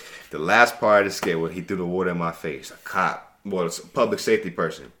Khalil. The last part of the skit where he threw the water in my face, a cop, it's a public safety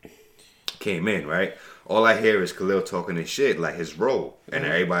person, came in, right? All I hear is Khalil talking his shit, like his role. And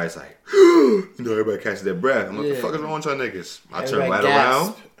everybody's like, everybody catches their breath. I'm like, what the fuck is wrong with y'all niggas? I turn right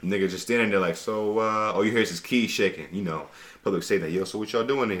around, nigga just standing there like, so, all you hear is his keys shaking, public safety, yo, so what y'all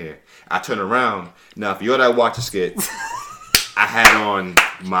doing in here? I turn around. Now, if you're that watch the skit, I had on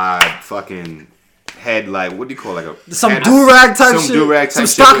my fucking... head, like, what do you call it? Like some do-rag type shit. Some do-rag type some shit.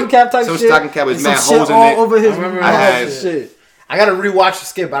 Stocking cap type some shit. Some stocking cap with mad holes in it. Over his shit. I gotta rewatch the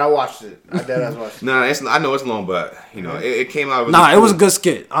skit, but I watched it. I watched it. I know it's long, but you know it came out. Really cool. It was a good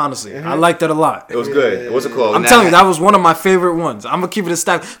skit. Honestly, I liked it a lot. It was good. What's it called? I'm telling you, that was one of my favorite ones. I'm gonna keep it a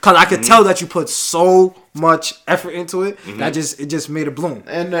stack because I could tell that you put so much effort into it. That it just made it bloom.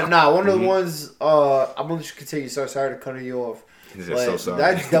 And one of the ones I'm gonna let you continue. Sorry to cut you off. So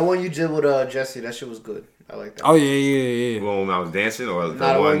sorry. That one you did with Jesse, that shit was good. I like that. Oh yeah. When I was dancing or the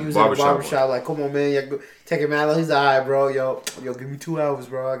one you was in the barbershop, like, come on, man, take him out. He's alright, bro. Yo, give me 2 hours,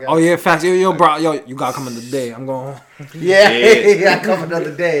 bro. Facts. Yo, bro, you gotta come another day. I'm going home. I come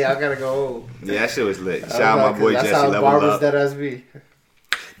another day. I gotta go home. Yeah, that shit was lit. Shout out my boy Jesse. That's how level barbers up. That ass be.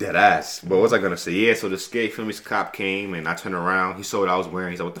 Dead ass. But what was I gonna say? Yeah, so the skate film, this cop came and I turned around. He saw what I was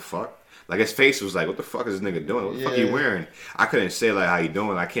wearing. He's like, what the fuck? Like, his face was like, what the fuck is this nigga doing? What the fuck are you wearing? I couldn't say, like, how you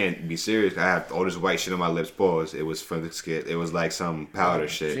doing? I can't be serious. I have all this white shit on my lips. Pause. It was for the skit. It was like some powder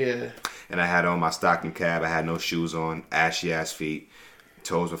shit. Yeah. And I had on my stocking cap. I had no shoes on. Ashy ass feet.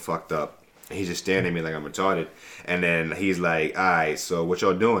 Toes were fucked up. And he's just staring at me like I'm retarded. And then he's like, all right, so what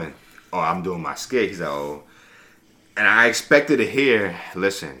y'all doing? Oh, I'm doing my skit. He's like, oh. And I expected to hear,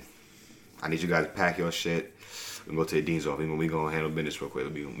 listen, I need you guys to pack your shit. We go to the dean's office. We gonna handle business real quick.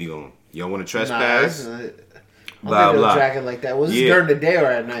 You don't want to trespass? Blah blah. Jacket like that. Was this during the day or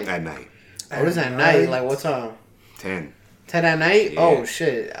at night? At night. What is at night? Like what time? 10. 10 at night? Yeah. Oh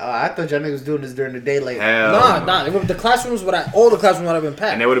shit! I thought y'all niggas was doing this during the day. Like nah. The classrooms all the classrooms would have been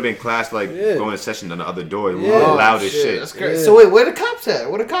packed. And there would have been class going to session on the other door. Loud as shit. That's crazy. So wait, where the cops at?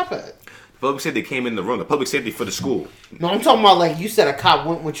 Where the cop at? Public safety came in the room. The public safety for the school. No, I'm talking about like you said a cop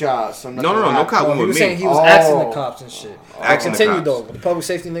went with y'all. No cop went with me. He was saying he was asking the cops and shit. Continue though. The public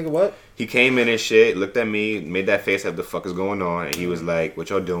safety nigga, what? He came in and shit, looked at me, made that face like the fuck is going on, and he was like,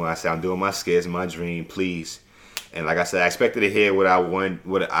 "What y'all doing?" I said, "I'm doing my skits, my dream, please." And like I said, I expected to hear what I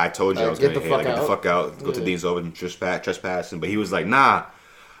told you I was going to hear. Like, get the fuck out. Go to Dean's office and trespassing. But he was like, "Nah,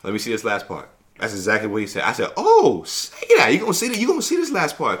 let me see this last part." That's exactly what he said. I said, "Oh, say that. You gonna see that? You gonna see this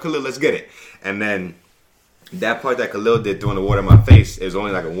last part? Khalil, let's get it." And then that part that Khalil did throwing the water in my face is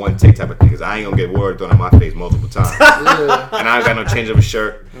only like a one take type of thing. Cause I ain't gonna get water thrown in my face multiple times. And I ain't got no change of a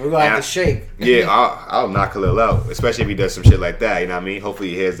shirt. We're gonna have to shake. Yeah, I'll knock Khalil out, especially if he does some shit like that. You know what I mean? Hopefully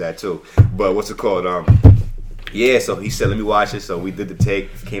he hears that too. But what's it called? Yeah. So he said, "Let me watch it." So we did the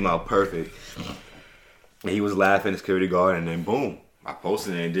take. Came out perfect. And he was laughing, the security guard, and then boom. I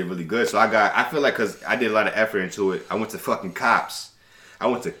posted it and it did really good. So I feel like because I did a lot of effort into it, I went to fucking cops. I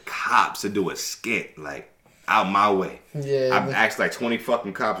went to cops to do a skit, like, out my way. Yeah. I asked like 20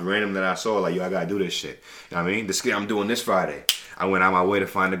 fucking cops random that I saw, like, yo, I gotta do this shit. You know what I mean? The skit I'm doing this Friday. I went out my way to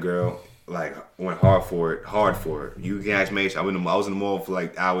find a girl, like, went hard for it. You can ask me, I was in the mall for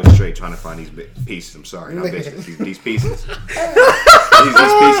like hours straight trying to find these pieces. I'm sorry, not bitches, these pieces. These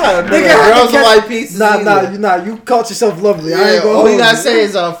pieces. Girls like pieces. Nah, you caught yourself lovely. Yeah, all you gotta say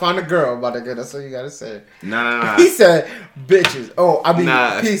is find a girl about that girl. That's all you gotta say. Nah. He said bitches. Oh, I mean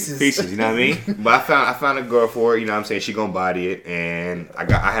pieces. Pieces, you know what I mean? But I found a girl for it, you know what I'm saying? She gonna body it, and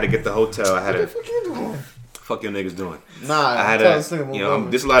I had to get the hotel. What the fuck you doing? Fuck your niggas doing? Nah, I had there's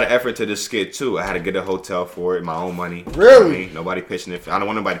a lot of effort to this skit too. I had to get a hotel for it, my own money. Really? You know what I mean? Nobody pitching it. I don't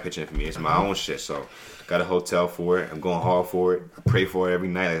want nobody pitching it for me. It's my own shit. So got a hotel for it. I'm going hard for it. I pray for it every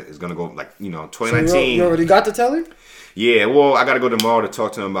night. It's gonna go like 2019. So you already got the telly? Yeah. Well, I gotta go tomorrow to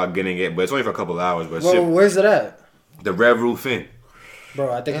talk to him about getting it, but it's only for a couple of hours. But where's it at? The Rev Roof Inn.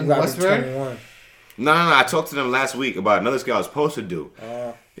 Bro, I think you got it 21. No. I talked to them last week about another skit I was supposed to do.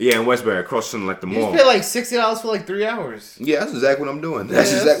 Yeah, in Westbury, across from like the mall. You pay like $60 for like 3 hours. Yeah, that's exactly what I'm doing.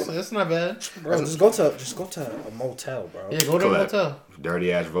 That's not bad, bro. Just go to a motel, bro. Yeah, go to a motel.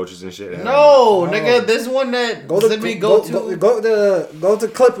 Dirty ass roaches and shit. No, nigga, there's one that go to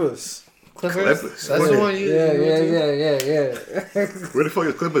Clippers. Clippers. That's the one you. Yeah. Where the fuck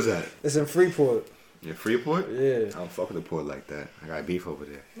is Clippers at? It's in Freeport. In Freeport? Yeah. I don't fuck with the port like that. I got beef over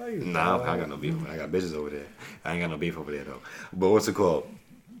there. Nah, I ain't got no beef. I got bitches over there. I ain't got no beef over there though. But what's it called?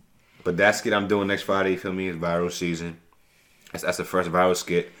 But that skit I'm doing next Friday, you feel me, is viral season. That's the first viral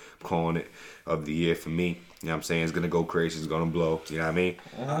skit, I'm calling it, of the year for me. You know what I'm saying? It's going to go crazy. It's going to blow. You know what I mean?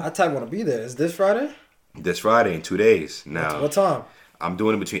 I type want to be there. Is this Friday? This Friday in 2 days. Now, what time? I'm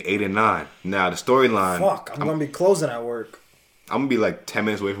doing it between 8 and 9. Now, the storyline. Fuck, I'm going to be closing at work. I'm going to be like 10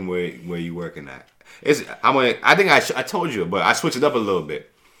 minutes away from where you working at. I think I told you, but I switched it up a little bit.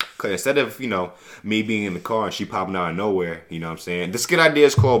 Because instead of, me being in the car and she popping out of nowhere, you know what I'm saying? The skit idea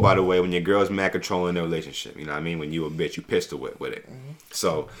is called, by the way, when your girl's mad controlling their relationship. You know what I mean? When you a bitch, you pistol with it. Mm-hmm.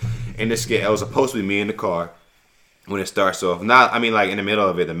 So, in this skit, it was supposed to be me in the car. When it starts off, like in the middle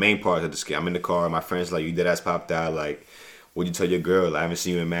of it, the main part of the skit, I'm in the car, my friend's like, you dead ass popped out, like, What'd you tell your girl? I haven't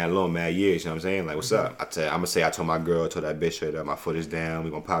seen you in mad years. You know what I'm saying? Like, what's up? I'm gonna say I told my girl, I told that bitch straight up, my foot is down. We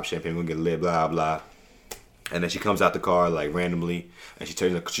gonna pop champagne. We gonna get lit. Blah blah. And then she comes out the car like randomly, and she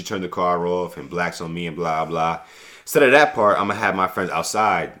turned the car off and blacks on me and blah blah. Instead of that part, I'm gonna have my friends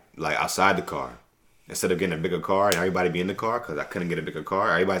outside the car. Instead of getting a bigger car and everybody be in the car, because I couldn't get a bigger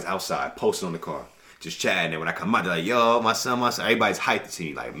car, everybody's outside posting on the car, just chatting. And when I come out, they're like, "Yo, my son." Everybody's hyped to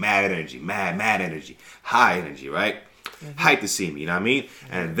see me, like mad energy, mad energy, high energy, right? Hyped to see me, you know what I mean?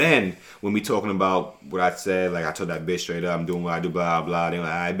 And then when we talking about what I said, like I told that bitch straight up, I'm doing what I do, blah blah. They're like,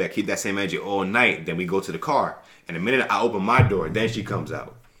 I bet keep that same energy all night. Then we go to the car, and the minute I open my door, then she comes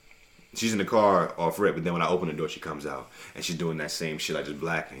out. She's in the car off rip, but then when I open the door, she comes out, and she's doing that same shit, like just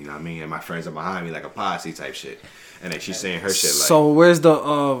blacking, you know what I mean? And my friends are behind me like a posse type shit, and then she's saying her shit like. So where's the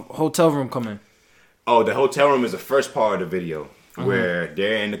hotel room coming? Oh, the hotel room is the first part of the video where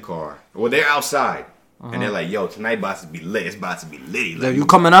they're in the car. Well, they're outside. And they're like, yo, tonight about to be lit. It's about to be litty. Like, are you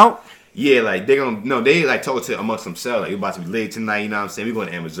coming out? Yeah, like they like talk to amongst themselves. Like, you about to be lit tonight, you know what I'm saying? We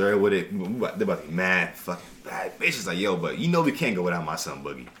going to Missouri with it. They're about to be mad, fucking bad bitches. Like, yo, but you know we can't go without my son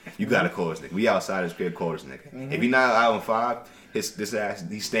Boogie. You gotta call this nigga. We outside his crib, call this nigga. If he not out on 5, this ass,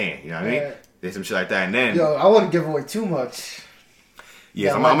 he's staying. You know what I mean? There's some shit like that. And then, yo, I wouldn't give away too much.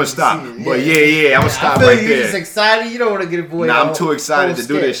 Yeah, I'm gonna stop. But yeah, I'm gonna stop right there. You're just excited. You don't want to give away. Nah, I'm too excited to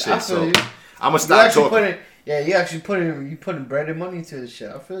do this shit. So I'm gonna stop talking. You actually putting bread and money into this shit.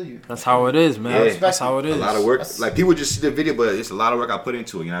 I feel you. That's how it is, man. Yeah. That's how it is. A lot of work. Like people just see the video, but it's a lot of work I put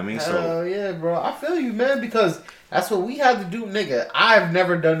into it. You know what I mean? So yeah, bro. I feel you, man, because that's what we had to do, nigga. I've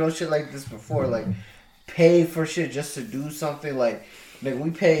never done no shit like this before. Like pay for shit just to do something. Like nigga,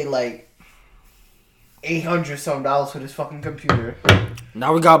 we paid like $800 some for this fucking computer.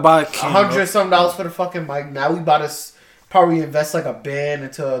 Now we gotta buy a camera. $100 some for the fucking mic. Now we bought us. Probably invest like a band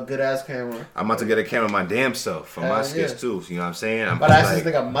into a good ass camera. I'm about to get a camera my damn self for my skits too. You know what I'm saying? But I actually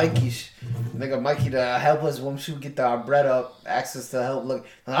think Mikey to help us once we get our bread up, access to help look.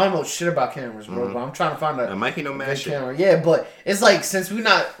 I don't know shit about cameras, bro. But I'm trying to find a Mikey no mad shit. Camera. Yeah, but it's like since we're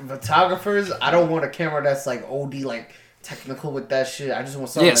not photographers, I don't want a camera that's like OD like technical with that shit. I just want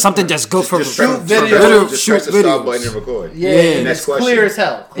something. Yeah, something that's good for shoot video. Shoot video. Button and record. Yeah, and it's clear as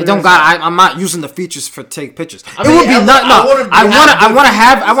hell. It don't got. I'm not using the features for take pictures. It would be not. No, I want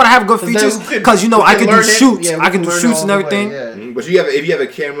to have good features because you know I can do shoots. I can do shoots and everything. But if you have a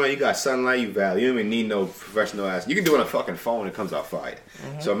camera, you got sunlight, you value. You don't even need no professional ass. You can do it on a fucking phone. It comes out fire.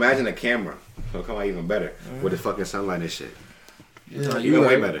 So imagine a camera. It'll come out even better with the fucking sunlight and shit. Yeah, even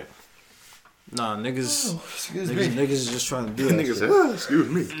way better. Nah, niggas is just trying to do it. Niggas say, excuse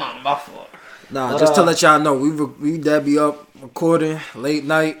me. My fault. Nah, just to let y'all know, we that be up recording late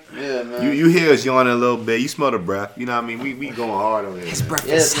night. Yeah, man. You hear us yawning a little bit. You smell the breath. You know what I mean? We going hard on here. His breath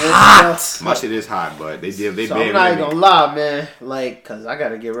is hot. My shit is hot, but they so I'm not even gonna lie, man. Like, cause I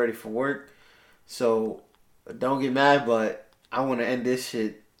gotta get ready for work. So don't get mad, but I want to end this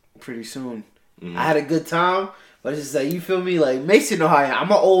shit pretty soon. I had a good time. But it's just like, you feel me? Like, Mason know how I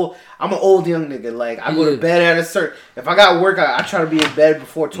am. I'm an old young nigga. Like, I go to bed at a certain... If I got work, I try to be in bed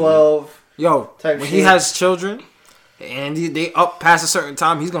before 12. Yo, when he has children, and they up past a certain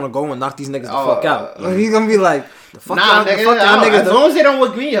time, he's gonna go and knock these niggas the fuck out. He's gonna be like, the fuck y'all niggas... As long as they don't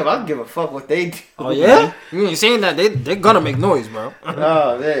wake me up, I don't give a fuck what they do. Oh, yeah? You ain't saying that. They're gonna make noise, bro.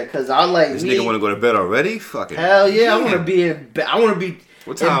 Oh, yeah, because I like... This nigga wanna go to bed already? Fucking... Hell yeah, I wanna be in bed. I wanna be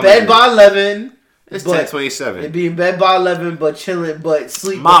in bed by 11... It's 10:27. It'd be in bed by 11, but chilling, but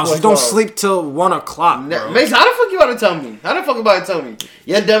sleep. Miles, you don't sleep till 1 o'clock, bro. Mason, how the fuck you about to tell me? How the fuck about to tell me?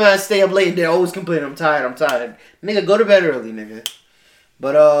 Your dumb ass stay up late and they always complain, I'm tired. Nigga, go to bed early, nigga.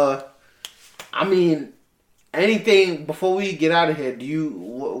 But, I mean, anything, before we get out of here,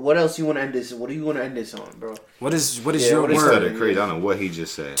 what else you want to end this? What do you want to end this on, bro? What is your word? He stuttered crazy. I don't know what he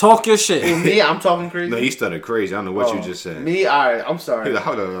just said. Talk your shit. Me, I'm talking crazy? No, he stuttered crazy. I don't know what you just said. Me? Alright, I'm sorry.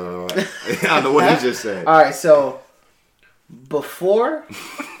 Hold on. I don't know what he just said. Alright, so, before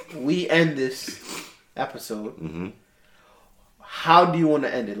we end this episode, how do you want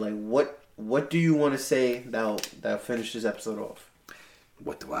to end it? Like, what do you want to say that'll finish this episode off?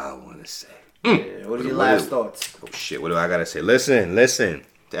 What do I want to say? Yeah, what are your last thoughts? Oh shit, what do I gotta say? Listen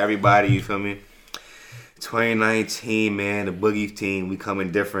to everybody, you feel me? 2019, man, the Boogie team, we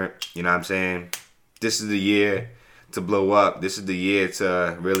coming different, you know what I'm saying? This is the year to blow up. This is the year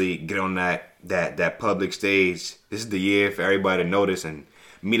to really get on that public stage. This is the year for everybody to notice and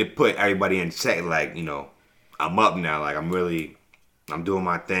me to put everybody in check, like, you know, I'm up now, like I'm doing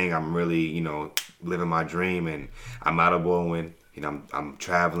my thing, I'm really, you know, living my dream, and I'm out of Bowling. You know, I'm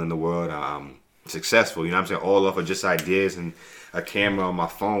traveling the world. I'm successful. You know what I'm saying? All off of just ideas and a camera on my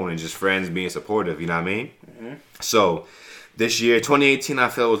phone and just friends being supportive. You know what I mean? So this year, 2018, I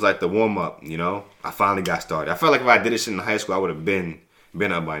felt was like the warm up. You know, I finally got started. I felt like if I did this shit in high school, I would have been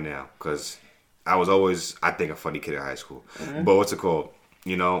up by now because I was always, I think, a funny kid in high school. Mm-hmm. But what's it called?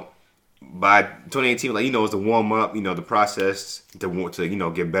 You know, by 2018, like, you know, it's the warm up. You know, the process to you know,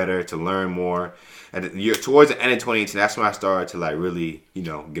 get better, to learn more. And towards the end of 2018, that's when I started to like really, you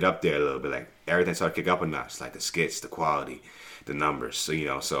know, get up there a little bit. Like everything started to kick up a notch, like the skits, the quality, the numbers. So, you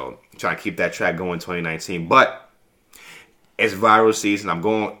know, I'm trying to keep that track going in 2019. But it's viral season. I am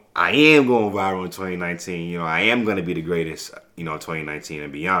going viral in 2019. You know, I am going to be the greatest, you know, 2019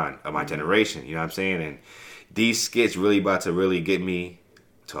 and beyond of my generation. You know what I'm saying? And these skits really about to really get me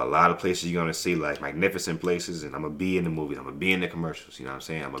to a lot of places you're going to see, like magnificent places. And I'm going to be in the movies. I'm going to be in the commercials. You know what I'm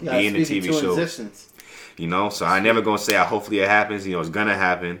saying? I'm going to be in the TV shows. Existence. You know, so I never going to say hopefully it happens. You know, it's going to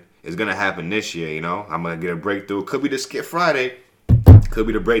happen. It's going to happen this year, you know. I'm going to get a breakthrough. Could be the Skit Friday. Could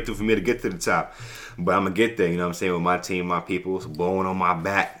be the breakthrough for me to get to the top. But I'm going to get there, you know what I'm saying, with my team, my people, blowing on my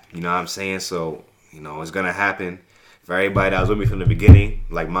back, you know what I'm saying? So, you know, it's going to happen. For everybody that was with me from the beginning,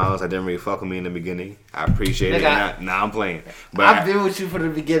 like Miles, I didn't really fuck with me in the beginning. I appreciate it. Now I'm playing. But I've been with you from the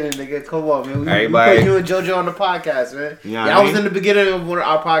beginning, nigga. Come on, man. We put you and JoJo on the podcast, man. You know I was in the beginning of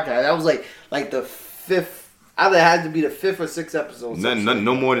our podcast. That was like the fifth. Either had to be the 5th or 6th episode.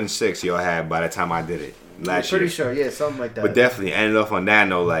 No more than 6 y'all had by the time I did it. Last year. Pretty sure, yeah, something like that. But definitely, ended off on that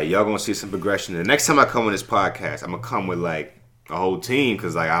note, like, y'all gonna see some progression. The next time I come on this podcast, I'm gonna come with, like, a whole team,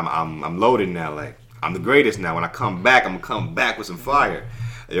 because, like, I'm loaded now. Like, I'm the greatest now. When I come back, I'm gonna come back with some fire.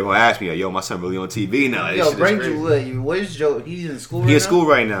 You're gonna ask me, like, yo, my son really on TV now. Like, yo, bring you. Where's Joe? He's in school right now? He's in school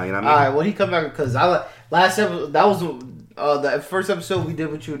right now, you know what I mean? All right, when he come back, because last episode, that was the first episode we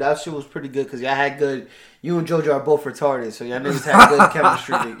did with you. That shit was pretty good, because y'all had good. You and JoJo are both retarded, so y'all niggas had good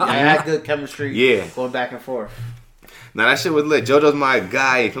chemistry. Y'all had good chemistry. Yeah. Going back and forth. Now that shit was lit. JoJo's my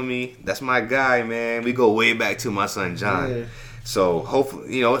guy, you feel me? That's my guy, man. We go way back to my son John. Yeah. So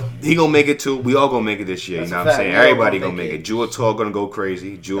hopefully, you know, he gonna make it too. We all gonna make it this year. That's, you know what I'm saying? Everybody gonna make it. Jewel Talk gonna go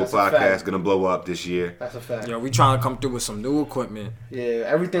crazy. Jewel Podcast gonna blow up this year. That's a fact. Yo, we trying to come through with some new equipment. Yeah,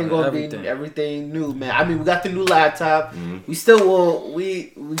 everything gonna be everything new, man. I mean, we got the new laptop. Mm-hmm. We still will.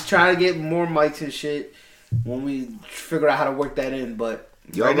 We try to get more mics and shit when we figure out how to work that in. But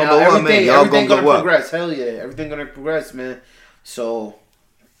y'all right now, everything gonna progress. Hell yeah, everything gonna progress, man. So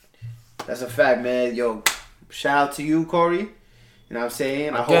that's a fact, man. Yo, shout out to you, Kourey. You know what I'm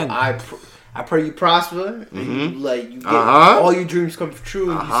saying? I pray you prosper. And you get all your dreams come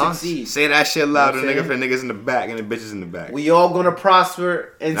true and you succeed. Say that shit louder, nigga, for niggas in the back and the bitches in the back. We all gonna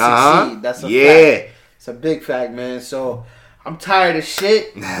prosper and succeed. That's a fact. It's a big fact, man. So I'm tired of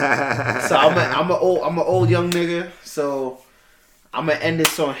shit. So I'm an old young nigga. So I'm gonna end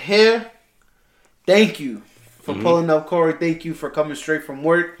this on here. Thank you for pulling up, Kourey. Thank you for coming straight from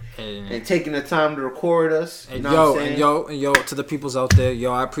work and taking the time to record us. And yo, to the peoples out there,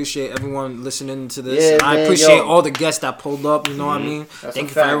 yo, I appreciate everyone listening to this. Yeah, I appreciate all the guests that pulled up. You know what I mean? Thank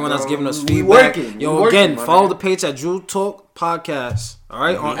you for everyone that's giving us feedback. Yo, again, follow the page at Jewel Talk Podcast. All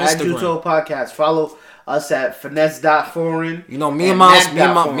right, on Instagram. At Jewel Talk Podcast. Follow us at finesse.foreign. You know, me and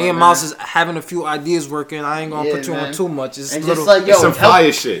Mouse is having a few ideas working. I ain't gonna put you on too much. It's and just like, yo, some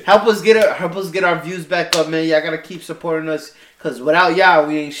fire shit. Help us get our views back up, man. Y'all gotta keep supporting us, cause without y'all,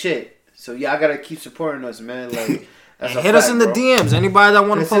 we ain't shit. So y'all gotta keep supporting us, man. Like, that's hit us in the DMs. Anybody that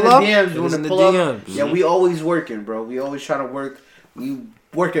want to pull up, hit us in the DMs. Yeah, we always working, bro. We always try to work. We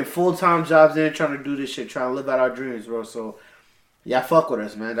working full-time jobs and trying to do this shit, trying to live out our dreams, bro. So. Yeah, fuck with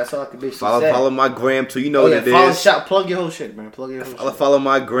us, man. That's all I can basically say. Follow my gram too. You know what it is. Plug your whole shit, man. Follow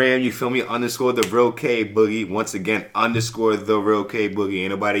my gram. You feel me? _ the real K.Boogie. Once again, _ the real K.Boogie.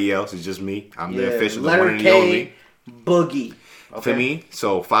 Ain't nobody else. It's just me. I'm the official, the one and the only. Boogie. Okay. Feel me?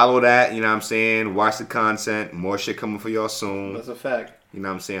 So follow that. You know what I'm saying? Watch the content. More shit coming for y'all soon. That's a fact. You know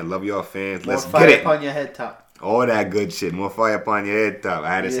what I'm saying? Love y'all fans. More Let's get it. Upon your head top. All that good shit. More fire upon your head top.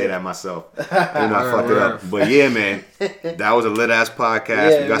 I had to say that myself. I fucked it up. But yeah, man. That was a lit ass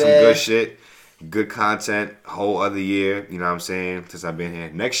podcast. We got some good shit. Good content. Whole other year. You know what I'm saying? Since I've been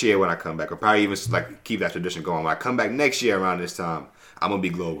here. Next year when I come back. I'll probably even keep that tradition going. When I come back next year around this time, I'm going to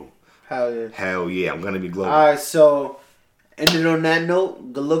be global. Hell yeah. I'm going to be global. Alright, so ending on that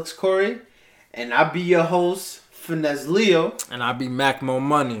note, good looks, Kourey. And I'll be your host, Finesse Leo. And I'll be Mac Mo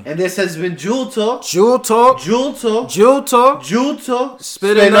Money. And this has been Jewel Talk. Jewel Talk. Jewel Talk. Jewel Talk. Jewel Talk.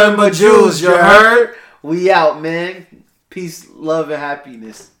 Spitting nothing but jewels, you heard? We out, man. Peace, love, and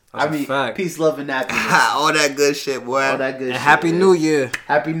happiness. Fact. Peace, love, and happiness. All that good shit, boy. All that good shit. Happy New Year.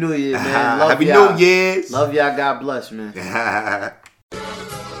 Happy New Year, man. Love Happy New Year's. Love y'all. God bless, man.